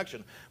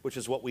resurrection, which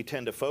is what we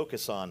tend to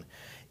focus on.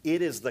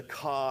 It is the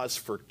cause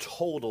for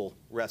total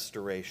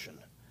restoration.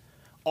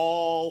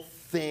 All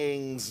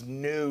things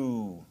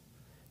new.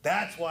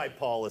 That's why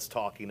Paul is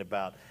talking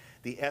about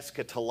the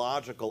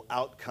eschatological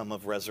outcome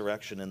of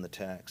resurrection in the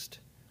text.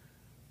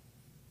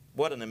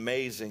 What an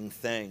amazing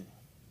thing.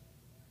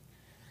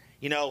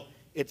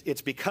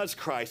 It's because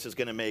Christ is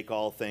going to make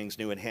all things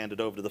new and hand it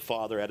over to the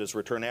Father at his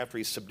return after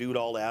he's subdued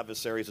all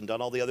adversaries and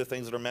done all the other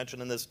things that are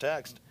mentioned in this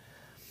text.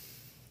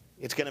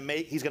 He's going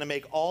to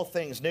make all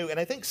things new. And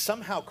I think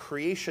somehow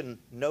creation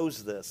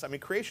knows this. I mean,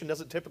 creation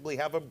doesn't typically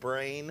have a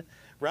brain,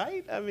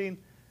 right? I mean,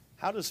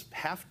 how does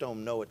Half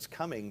Dome know it's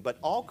coming? But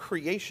all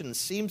creation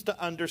seems to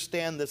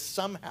understand this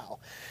somehow,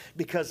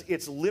 because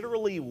it's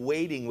literally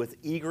waiting with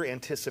eager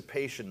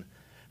anticipation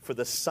for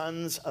the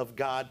sons of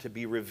God to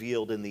be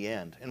revealed in the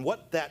end. And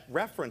what that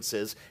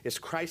references is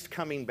Christ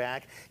coming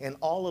back and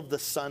all of the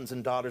sons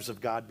and daughters of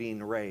God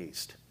being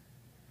raised.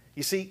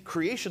 You see,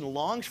 creation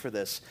longs for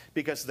this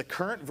because the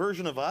current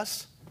version of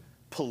us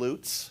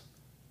pollutes,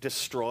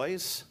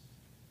 destroys,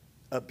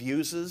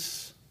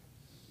 abuses,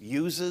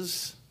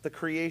 uses the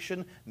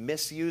creation,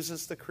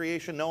 misuses the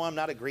creation. No, I'm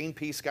not a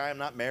Greenpeace guy. I'm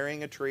not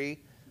marrying a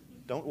tree.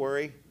 Don't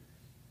worry.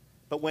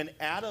 But when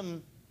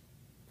Adam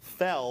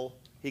fell,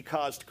 he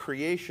caused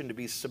creation to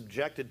be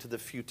subjected to the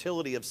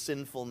futility of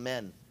sinful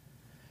men.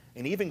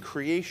 And even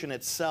creation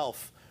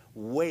itself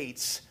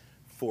waits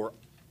for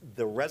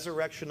the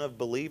resurrection of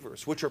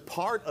believers, which are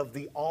part of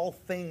the all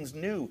things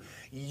new.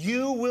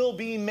 You will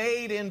be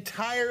made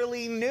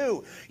entirely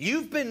new.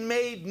 You've been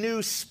made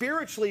new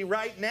spiritually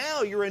right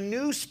now. You're a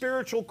new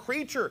spiritual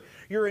creature.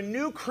 You're a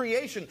new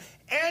creation.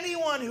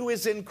 Anyone who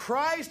is in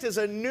Christ is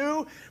a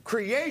new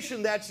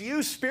creation. That's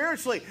you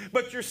spiritually.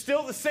 But you're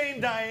still the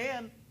same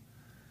Diane.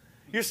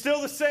 You're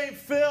still the same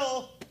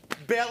Phil,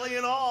 belly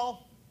and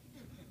all.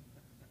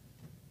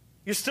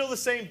 You're still the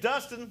same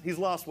Dustin. He's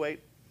lost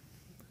weight.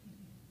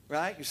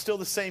 Right? You're still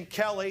the same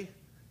Kelly.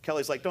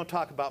 Kelly's like, don't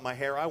talk about my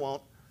hair. I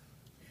won't.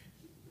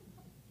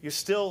 You're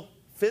still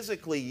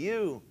physically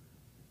you.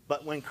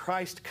 But when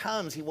Christ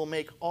comes, he will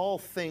make all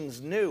things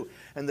new.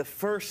 And the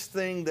first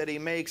thing that he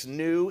makes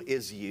new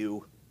is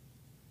you.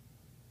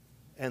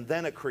 And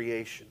then a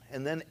creation.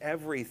 And then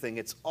everything.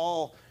 It's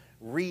all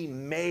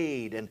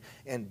remade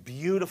and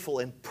beautiful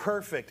and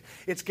perfect.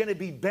 It's going to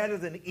be better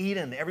than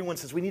Eden. Everyone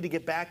says we need to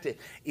get back to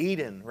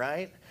Eden,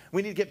 right?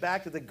 We need to get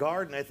back to the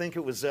garden. I think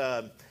it was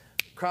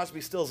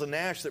Crosby, Stills, and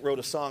Nash that wrote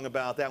a song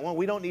about that. Well,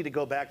 we don't need to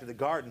go back to the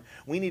garden.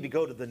 We need to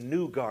go to the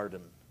new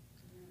garden.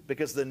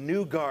 Because the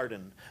new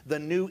garden, the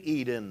new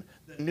Eden,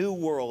 the new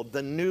world,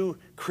 the new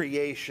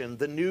creation,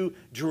 the new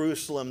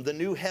Jerusalem, the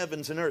new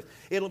heavens and earth,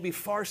 it'll be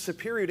far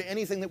superior to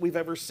anything that we've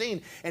ever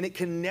seen. And it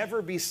can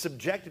never be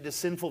subjected to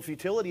sinful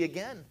futility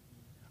again.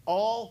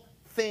 All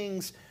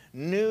things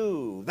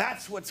new.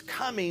 That's what's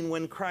coming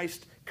when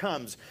Christ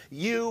comes.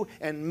 You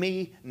and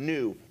me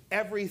new.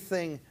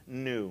 Everything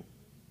new.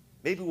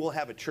 Maybe we'll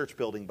have a church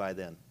building by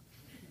then.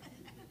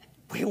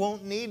 We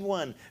won't need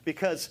one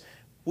because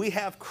we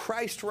have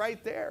Christ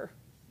right there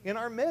in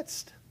our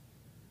midst.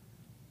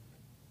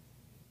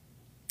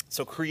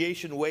 So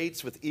creation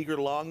waits with eager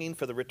longing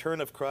for the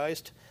return of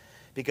Christ,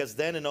 because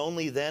then and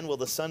only then will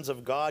the sons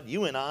of God,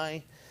 you and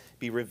I,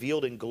 be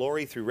revealed in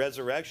glory through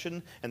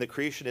resurrection, and the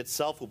creation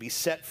itself will be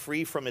set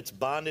free from its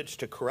bondage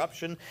to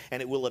corruption,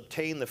 and it will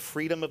obtain the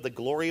freedom of the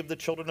glory of the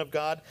children of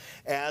God,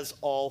 as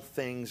all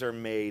things are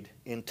made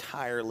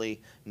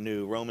entirely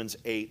new. Romans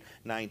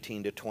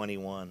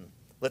 8:19-21.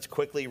 Let's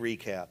quickly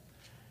recap.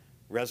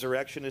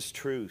 Resurrection is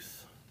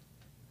truth.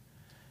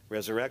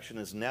 Resurrection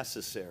is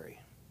necessary.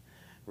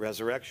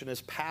 Resurrection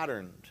is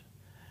patterned.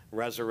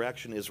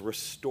 Resurrection is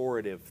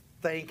restorative.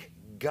 Thank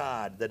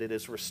God that it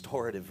is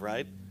restorative,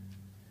 right?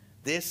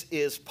 This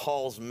is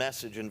Paul's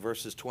message in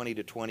verses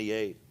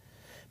 20-28.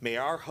 May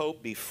our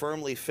hope be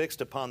firmly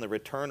fixed upon the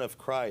return of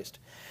Christ.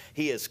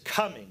 He is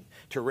coming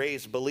to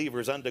raise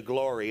believers unto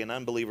glory and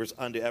unbelievers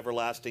unto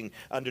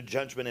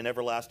judgment and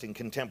everlasting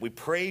contempt. We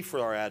pray for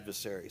our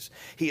adversaries.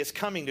 He is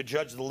coming to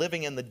judge the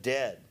living and the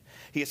dead.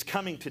 He is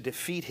coming to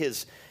defeat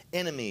his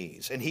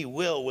enemies, and he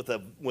will with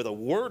a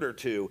word or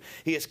two.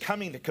 He is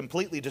coming to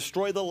completely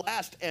destroy the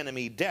last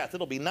enemy, death.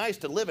 It'll be nice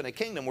to live in a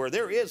kingdom where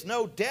there is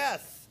no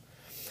death.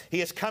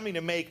 He is coming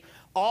to make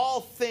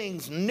all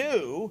things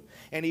new,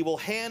 and he will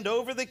hand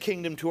over the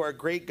kingdom to our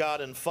great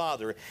God and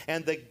Father,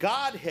 and the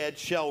Godhead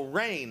shall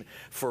reign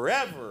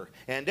forever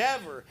and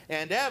ever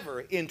and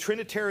ever in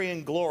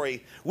Trinitarian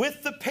glory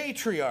with the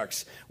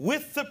patriarchs,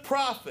 with the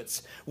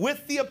prophets,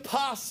 with the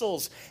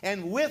apostles,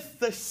 and with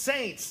the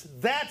saints.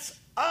 That's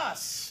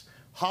us.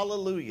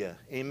 Hallelujah.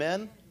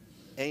 Amen.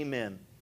 Amen.